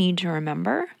also need to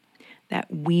remember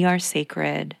that we are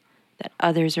sacred, that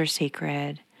others are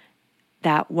sacred,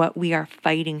 that what we are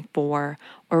fighting for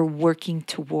or working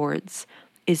towards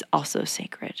is also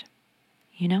sacred.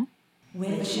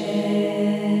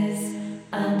 Witches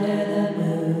under the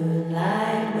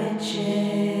moonlight,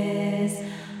 witches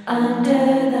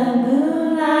under the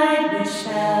moonlight, which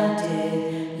spell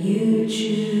did you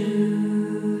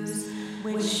choose?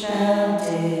 Which spell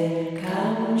did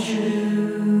come true?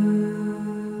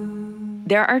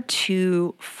 There are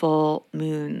 2 full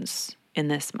moons in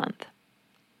this month,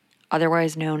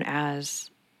 otherwise known as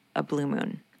a blue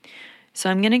moon. So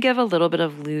I'm going to give a little bit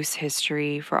of loose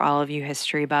history for all of you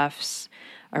history buffs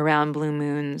around blue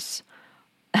moons.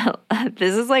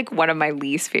 This is like one of my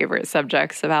least favorite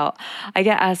subjects I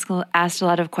get asked a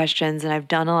lot of questions, and I've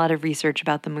done a lot of research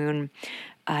about the moon.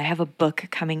 I have a book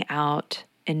coming out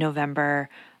in November,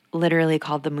 literally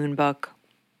called The Moon Book.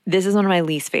 This is one of my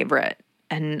least favorite,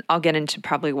 and I'll get into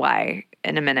probably why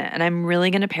in a minute. And I'm really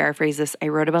going to paraphrase this. I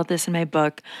wrote about this in my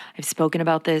book. I've spoken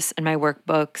about this in my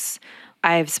workbooks.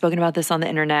 I've spoken about this on the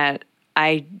internet.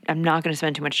 I'm not going to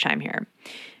spend too much time here.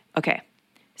 Okay,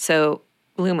 so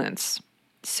blue moons.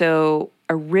 So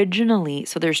originally,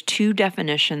 there's 2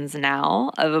 definitions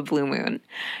now of a blue moon.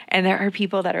 And there are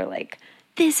people that are like,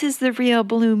 this is the real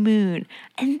blue moon,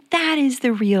 and that is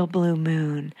the real blue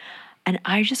moon. And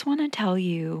I just want to tell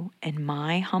you, in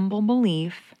my humble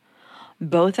belief,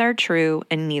 both are true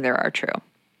and neither are true.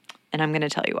 And I'm going to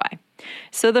tell you why.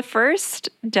 So the first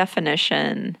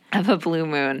definition of a blue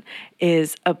moon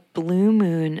is a blue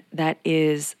moon that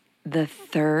is the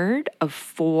third of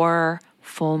 4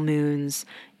 full moons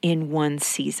in one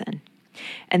season.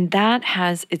 And that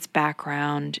has its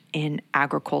background in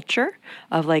agriculture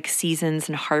of like seasons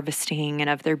and harvesting, and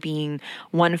of there being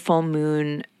one full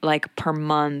moon like per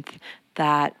month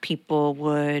that people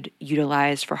would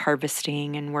utilize for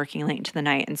harvesting and working late into the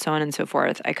night and so on and so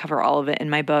forth. I cover all of it in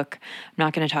my book. I'm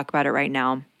not going to talk about it right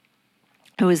now.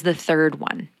 It was the third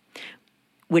one,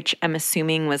 which I'm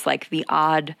assuming was like the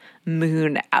odd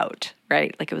moon out,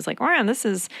 right? Like it was like, wow, this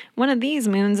is one of these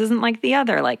moons isn't like the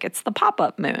other. Like it's the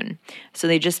pop-up moon. So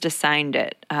they just assigned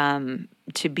it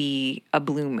to be a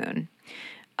blue moon.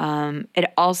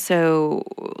 It also,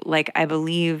 like, I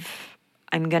believe,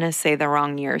 I'm going to say the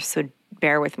wrong year, so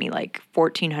bear with me, like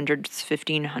 1400s,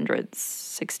 1500s,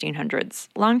 1600s,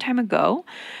 long time ago,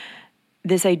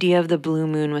 this idea of the blue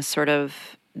moon was sort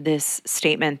of this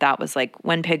statement that was like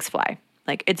when pigs fly,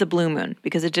 like it's a blue moon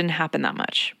because it didn't happen that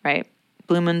much, right?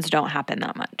 Blue moons don't happen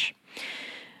that much.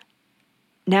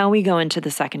 Now we go into the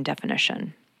second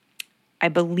definition. I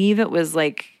believe it was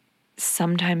like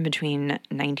sometime between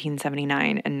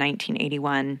 1979 and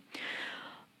 1981.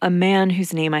 A man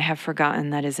whose name I have forgotten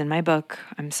that is in my book.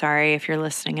 I'm sorry if you're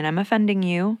listening and I'm offending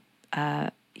you,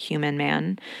 human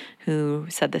man who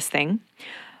said this thing,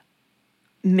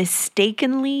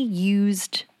 mistakenly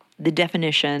used the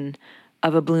definition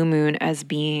of a blue moon as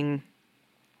being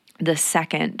the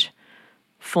second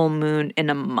full moon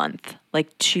in a month,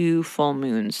 like 2 full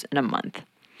moons in a month.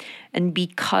 And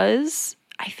because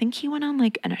I think he went on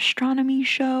like an astronomy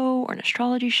show or an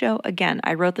astrology show. Again,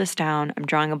 I wrote this down. I'm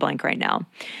drawing a blank right now.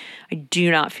 I do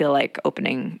not feel like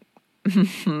opening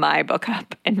my book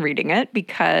up and reading it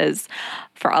because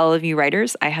for all of you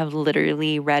writers, I have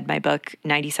literally read my book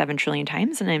 97 trillion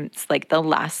times and it's like the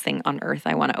last thing on earth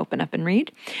I want to open up and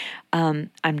read.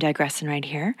 I'm digressing right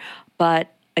here.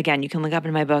 But again, you can look up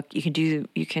in my book.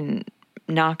 You can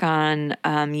knock on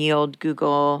Yield,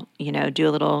 Google, do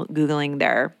a little Googling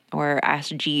there, or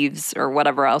ask Jeeves or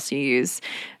whatever else you use,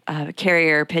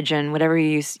 Carrier, Pigeon, whatever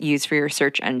you use for your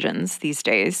search engines these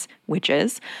days,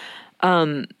 witches.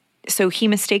 So he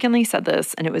mistakenly said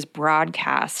this, and it was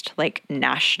broadcast like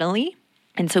nationally.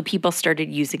 And so people started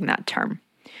using that term.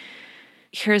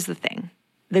 Here's the thing.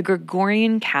 The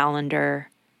Gregorian calendar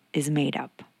is made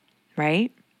up,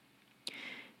 right?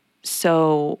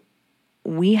 So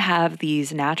we have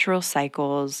these natural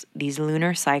cycles, these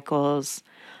lunar cycles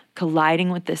colliding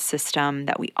with this system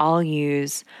that we all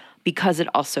use because it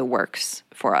also works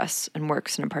for us and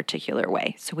works in a particular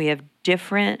way. So we have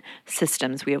different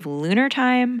systems. We have lunar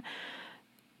time,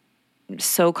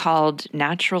 so-called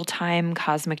natural time,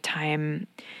 cosmic time,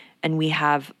 and we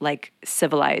have like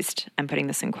civilized, I'm putting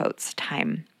this in quotes,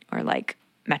 time, or like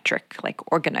metric,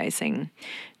 like organizing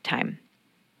time.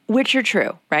 Which are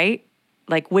true, right?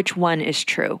 Like which one is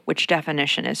true? Which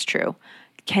definition is true?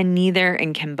 Can neither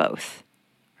and can both,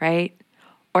 right?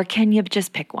 Or can you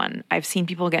just pick one? I've seen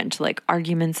people get into like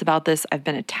arguments about this. I've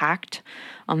been attacked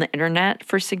on the internet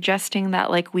for suggesting that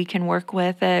like we can work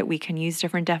with it. We can use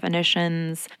different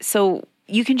definitions. So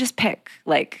you can just pick,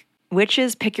 like, which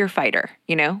is pick your fighter,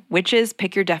 which is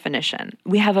pick your definition.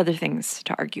 We have other things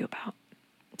to argue about.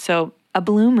 So a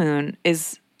blue moon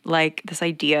is like, this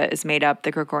idea is made up,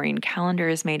 the Gregorian calendar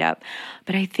is made up,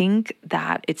 but I think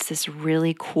that it's this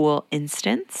really cool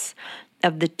instance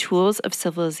of the tools of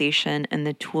civilization and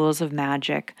the tools of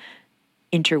magic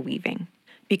interweaving.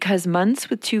 Because months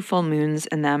with 2 full moons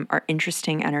in them are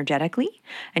interesting energetically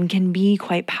and can be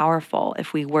quite powerful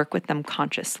if we work with them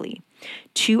consciously.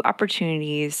 2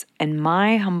 opportunities, in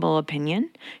my humble opinion,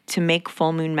 to make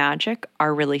full moon magic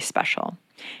are really special.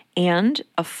 And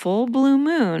a full blue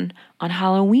moon on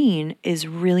Halloween is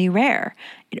really rare.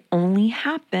 It only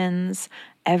happens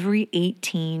every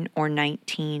 18 or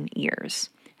 19 years.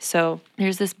 So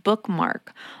there's this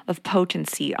bookmark of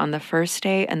potency on the first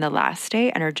day and the last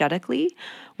day energetically.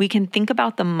 We can think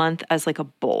about the month as like a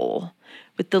bowl,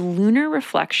 with the lunar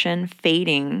reflection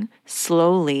fading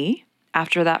slowly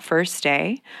after that first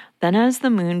day. Then as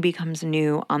the moon becomes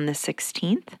new on the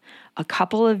 16th, a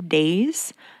couple of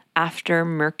days after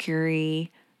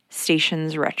Mercury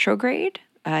stations retrograde.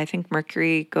 I think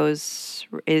Mercury is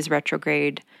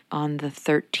retrograde on the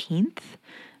 13th.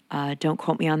 Don't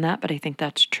quote me on that, but I think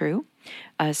that's true.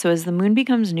 So as the moon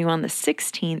becomes new on the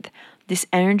 16th, this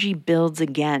energy builds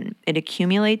again. It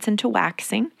accumulates into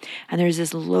waxing, and there's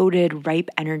this loaded, ripe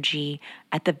energy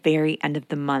at the very end of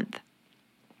the month.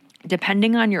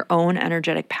 Depending on your own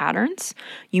energetic patterns,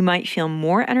 you might feel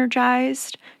more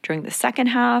energized during the second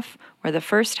half or the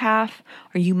first half,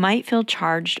 or you might feel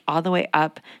charged all the way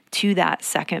up to that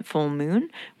second full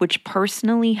moon, which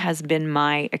personally has been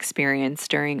my experience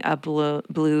during a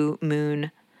blue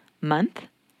moon month.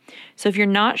 So if you're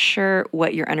not sure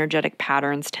what your energetic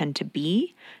patterns tend to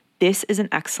be, this is an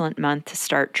excellent month to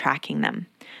start tracking them.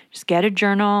 Just get a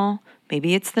journal.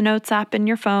 Maybe it's the notes app in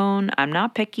your phone. I'm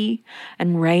not picky.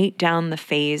 And write down the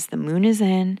phase the moon is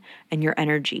in and your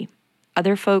energy.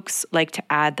 Other folks like to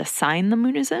add the sign the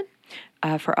moon is in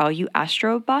for all you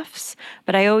astro buffs.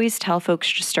 But I always tell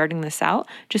folks just starting this out,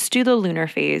 just do the lunar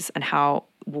phase and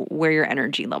where your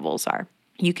energy levels are.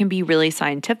 You can be really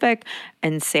scientific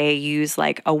and say use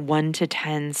like a 1 to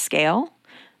 10 scale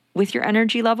with your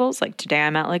energy levels, like today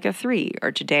I'm at like a 3,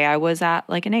 or today I was at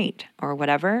like an 8, or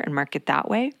whatever, and mark it that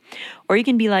way. Or you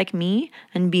can be like me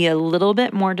and be a little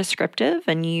bit more descriptive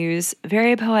and use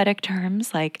very poetic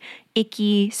terms like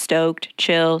icky, stoked,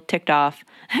 chill, ticked off,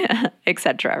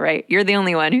 etc., right? You're the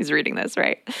only one who's reading this,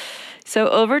 right? So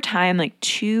over time, like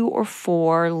 2 or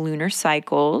 4 lunar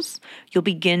cycles, you'll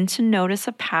begin to notice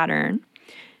a pattern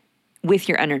with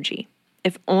your energy.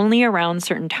 If only around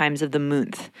certain times of the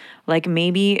month, like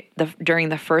maybe during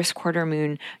the first quarter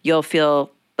moon, you'll feel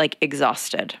like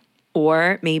exhausted.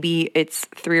 Or maybe it's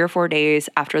 3 or 4 days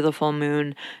after the full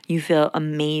moon, you feel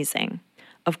amazing.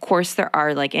 Of course, there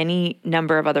are like any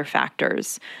number of other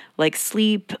factors, like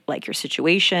sleep, like your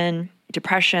situation,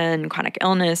 depression, chronic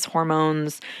illness,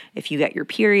 hormones, if you get your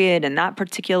period in that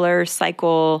particular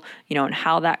cycle, and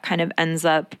how that kind of ends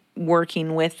up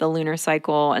working with the lunar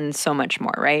cycle and so much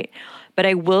more, right? But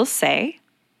I will say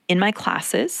in my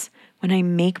classes, when I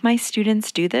make my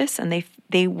students do this, and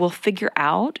they will figure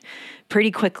out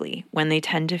pretty quickly when they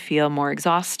tend to feel more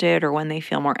exhausted or when they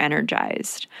feel more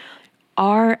energized.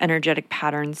 Our energetic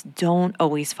patterns don't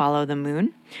always follow the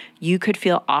moon. You could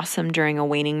feel awesome during a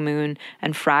waning moon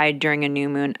and fried during a new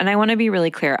moon. And I want to be really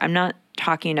clear. I'm not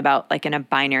talking about like in a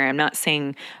binary. I'm not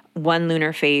saying one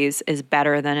lunar phase is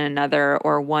better than another,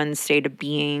 or one state of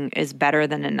being is better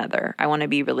than another. I want to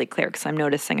be really clear because I'm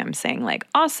noticing I'm saying like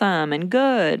awesome and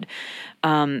good.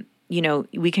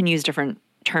 We can use different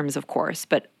terms, of course,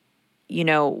 but,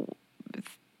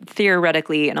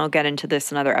 theoretically, and I'll get into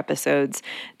this in other episodes,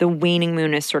 the waning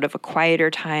moon is sort of a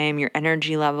quieter time. Your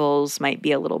energy levels might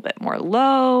be a little bit more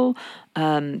low.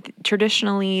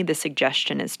 Traditionally, the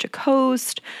suggestion is to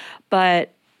coast,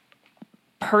 but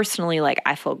personally,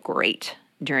 I feel great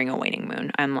during a waning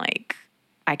moon. I'm like,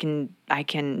 I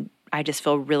just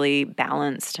feel really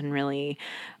balanced and really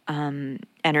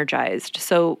energized.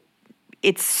 So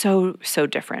it's so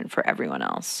different for everyone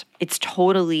else. It's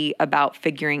totally about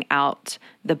figuring out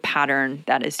the pattern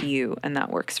that is you and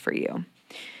that works for you.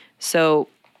 So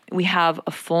we have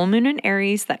a full moon in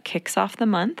Aries that kicks off the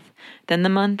month. Then the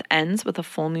month ends with a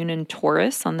full moon in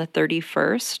Taurus on the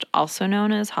 31st, also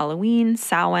known as Halloween,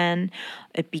 Samhain.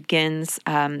 It begins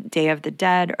Day of the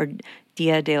Dead or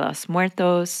Dia de los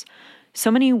Muertos. So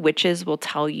many witches will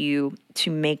tell you to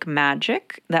make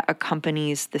magic that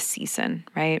accompanies the season,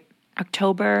 right?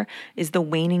 October is the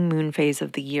waning moon phase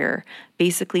of the year.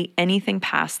 Basically, anything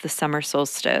past the summer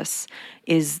solstice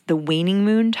is the waning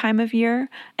moon time of year,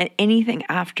 and anything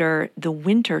after the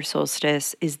winter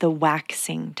solstice is the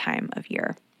waxing time of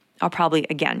year. I'll probably,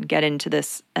 again, get into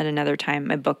this at another time.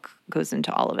 My book goes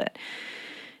into all of it.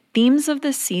 Themes of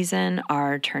this season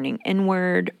are turning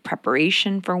inward,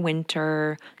 preparation for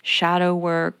winter, shadow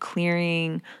work,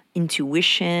 clearing,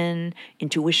 intuition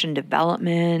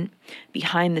development,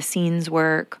 behind the scenes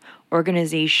work,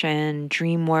 organization,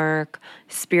 dream work,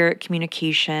 spirit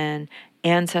communication,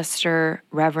 ancestor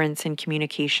reverence and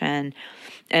communication,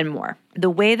 and more. The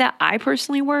way that I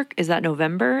personally work is that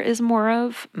November is more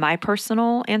of my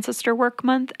personal ancestor work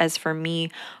month. As for me,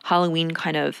 Halloween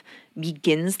kind of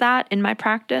begins that in my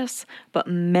practice, but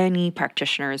many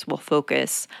practitioners will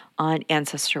focus on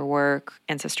ancestor work,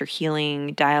 ancestor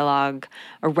healing, dialogue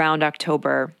around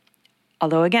October.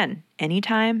 Although again, any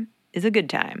time is a good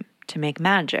time to make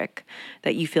magic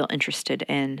that you feel interested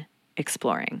in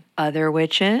exploring. Other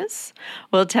witches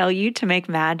will tell you to make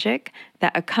magic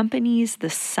that accompanies the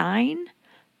sign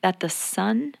that the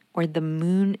sun or the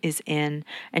moon is in.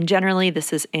 And generally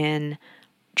this is in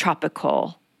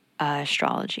tropical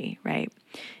astrology, right?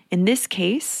 In this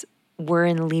case, we're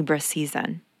in Libra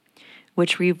season,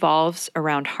 which revolves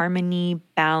around harmony,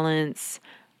 balance,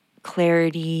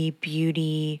 clarity,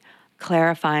 beauty,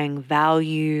 clarifying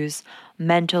values,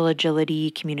 mental agility,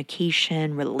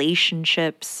 communication,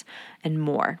 relationships, and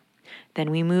more. Then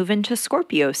we move into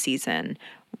Scorpio season.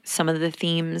 Some of the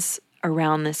themes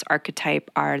around this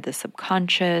archetype are the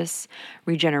subconscious,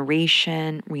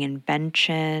 regeneration,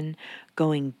 reinvention,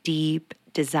 going deep,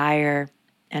 desire,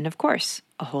 and of course,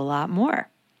 a whole lot more.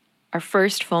 Our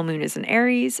first full moon is in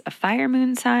Aries, a fire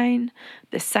moon sign.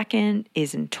 The second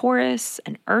is in Taurus,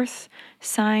 an earth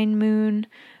sign moon.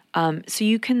 So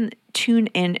you can tune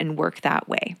in and work that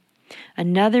way.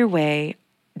 Another way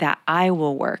that I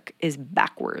will work is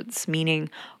backwards, meaning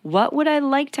what would I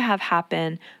like to have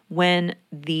happen when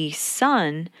the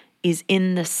sun is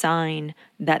in the sign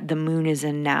that the moon is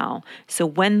in now? So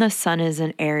when the sun is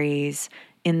in Aries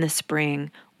in the spring,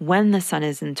 when the sun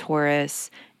is in Taurus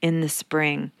in the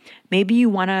spring, maybe you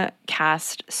want to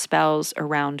cast spells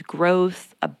around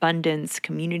growth, abundance,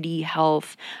 community,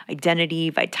 health, identity,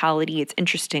 vitality. It's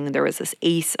interesting. There was this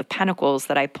Ace of Pentacles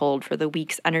that I pulled for the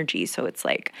week's energy. So it's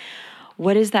like,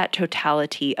 what is that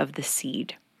totality of the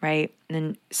seed, right?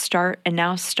 And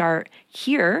now start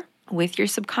here with your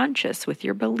subconscious, with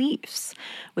your beliefs,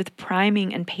 with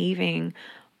priming and paving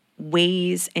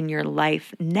ways in your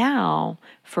life now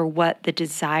for what the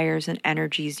desires and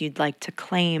energies you'd like to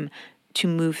claim to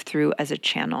move through as a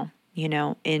channel,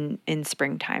 in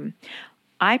springtime.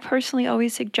 I personally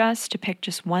always suggest to pick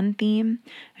just one theme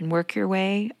and work your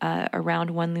way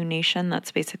around one lunation.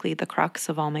 That's basically the crux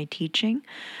of all my teaching.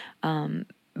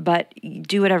 But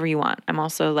do whatever you want. I'm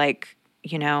also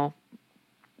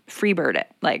freebird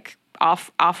it,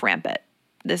 off ramp it.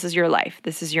 This is your life.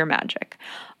 This is your magic.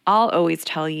 I'll always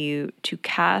tell you to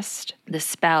cast the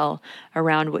spell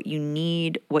around what you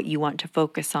need, what you want to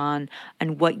focus on,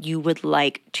 and what you would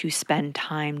like to spend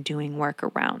time doing work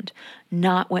around,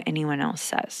 not what anyone else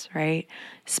says, right?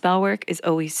 Spell work is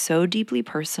always so deeply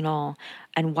personal,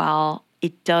 and while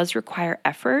it does require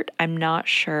effort, I'm not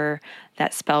sure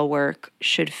that spell work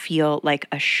should feel like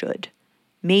a should.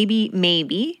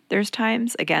 Maybe there's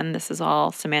times, again, this is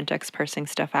all semantics, parsing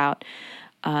stuff out.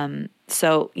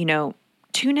 So,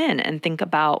 tune in and think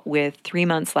about, with 3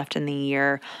 months left in the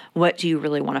year, what do you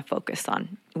really want to focus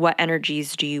on? What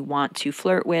energies do you want to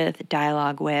flirt with,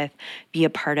 dialogue with, be a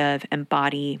part of,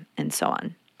 embody, and so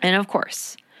on. And of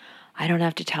course, I don't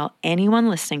have to tell anyone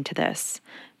listening to this,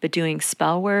 but doing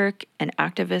spell work and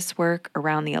activist work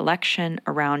around the election,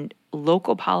 around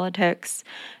local politics,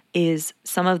 is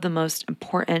some of the most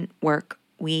important work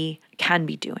we can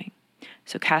be doing.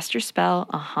 So cast your spell,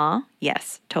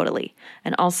 yes, totally.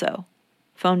 And also,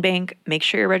 phone bank, make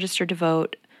sure you're registered to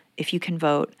vote. If you can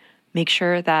vote, make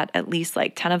sure that at least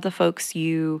like 10 of the folks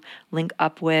you link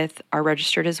up with are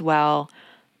registered as well.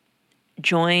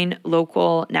 Join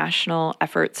local, national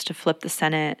efforts to flip the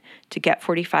Senate, to get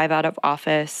 45 out of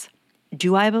office.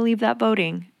 Do I believe that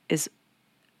voting is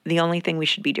the only thing we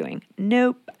should be doing?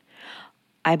 Nope.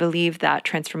 I believe that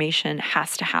transformation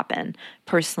has to happen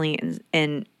personally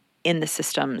in the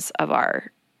systems of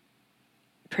our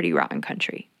pretty rotten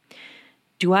country.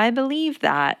 Do I believe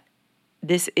that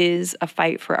this is a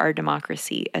fight for our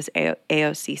democracy, as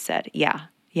AOC said? Yeah,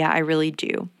 I really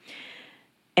do.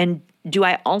 And do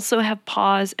I also have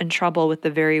pause and trouble with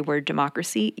the very word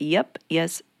democracy? Yep,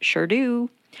 yes, sure do.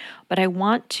 But I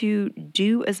want to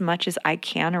do as much as I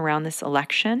can around this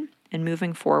election and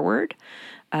moving forward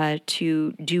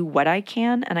to do what I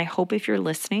can. And I hope if you're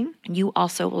listening, you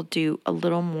also will do a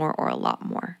little more or a lot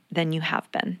more than you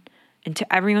have been. And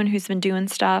to everyone who's been doing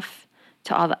stuff,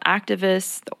 to all the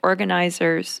activists, the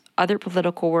organizers, other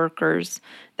political workers,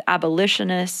 the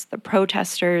abolitionists, the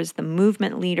protesters, the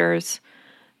movement leaders,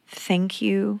 thank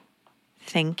you,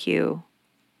 thank you,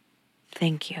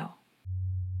 thank you.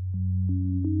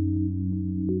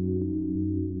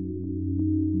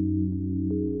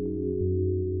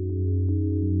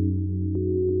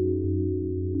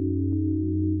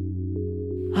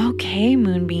 Okay,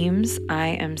 Moonbeams, I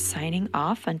am signing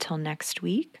off until next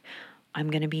week. I'm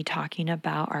going to be talking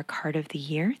about our card of the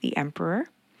year, the Emperor.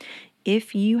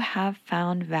 If you have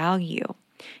found value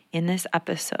in this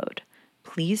episode,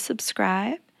 please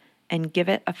subscribe and give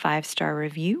it a 5-star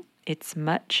review. It's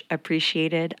much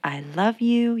appreciated. I love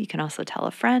you. You can also tell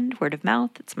a friend, word of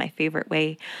mouth. It's my favorite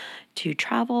way to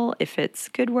travel if it's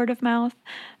good word of mouth.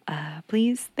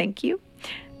 Please, thank you.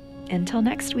 Until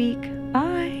next week,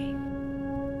 bye.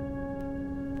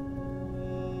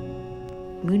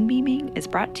 Moonbeaming is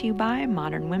brought to you by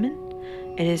Modern Women.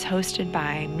 It is hosted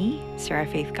by me, Sarah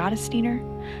Faith Gottesdiener,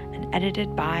 and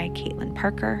edited by Caitlin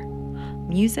Parker.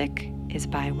 Music is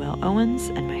by Will Owens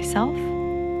and myself.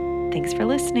 Thanks for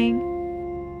listening.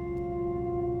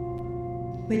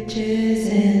 Witches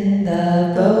in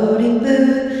the voting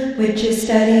booth, witches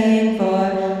studying for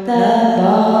the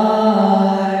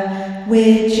bar,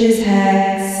 witches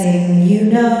hexing, you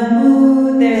know,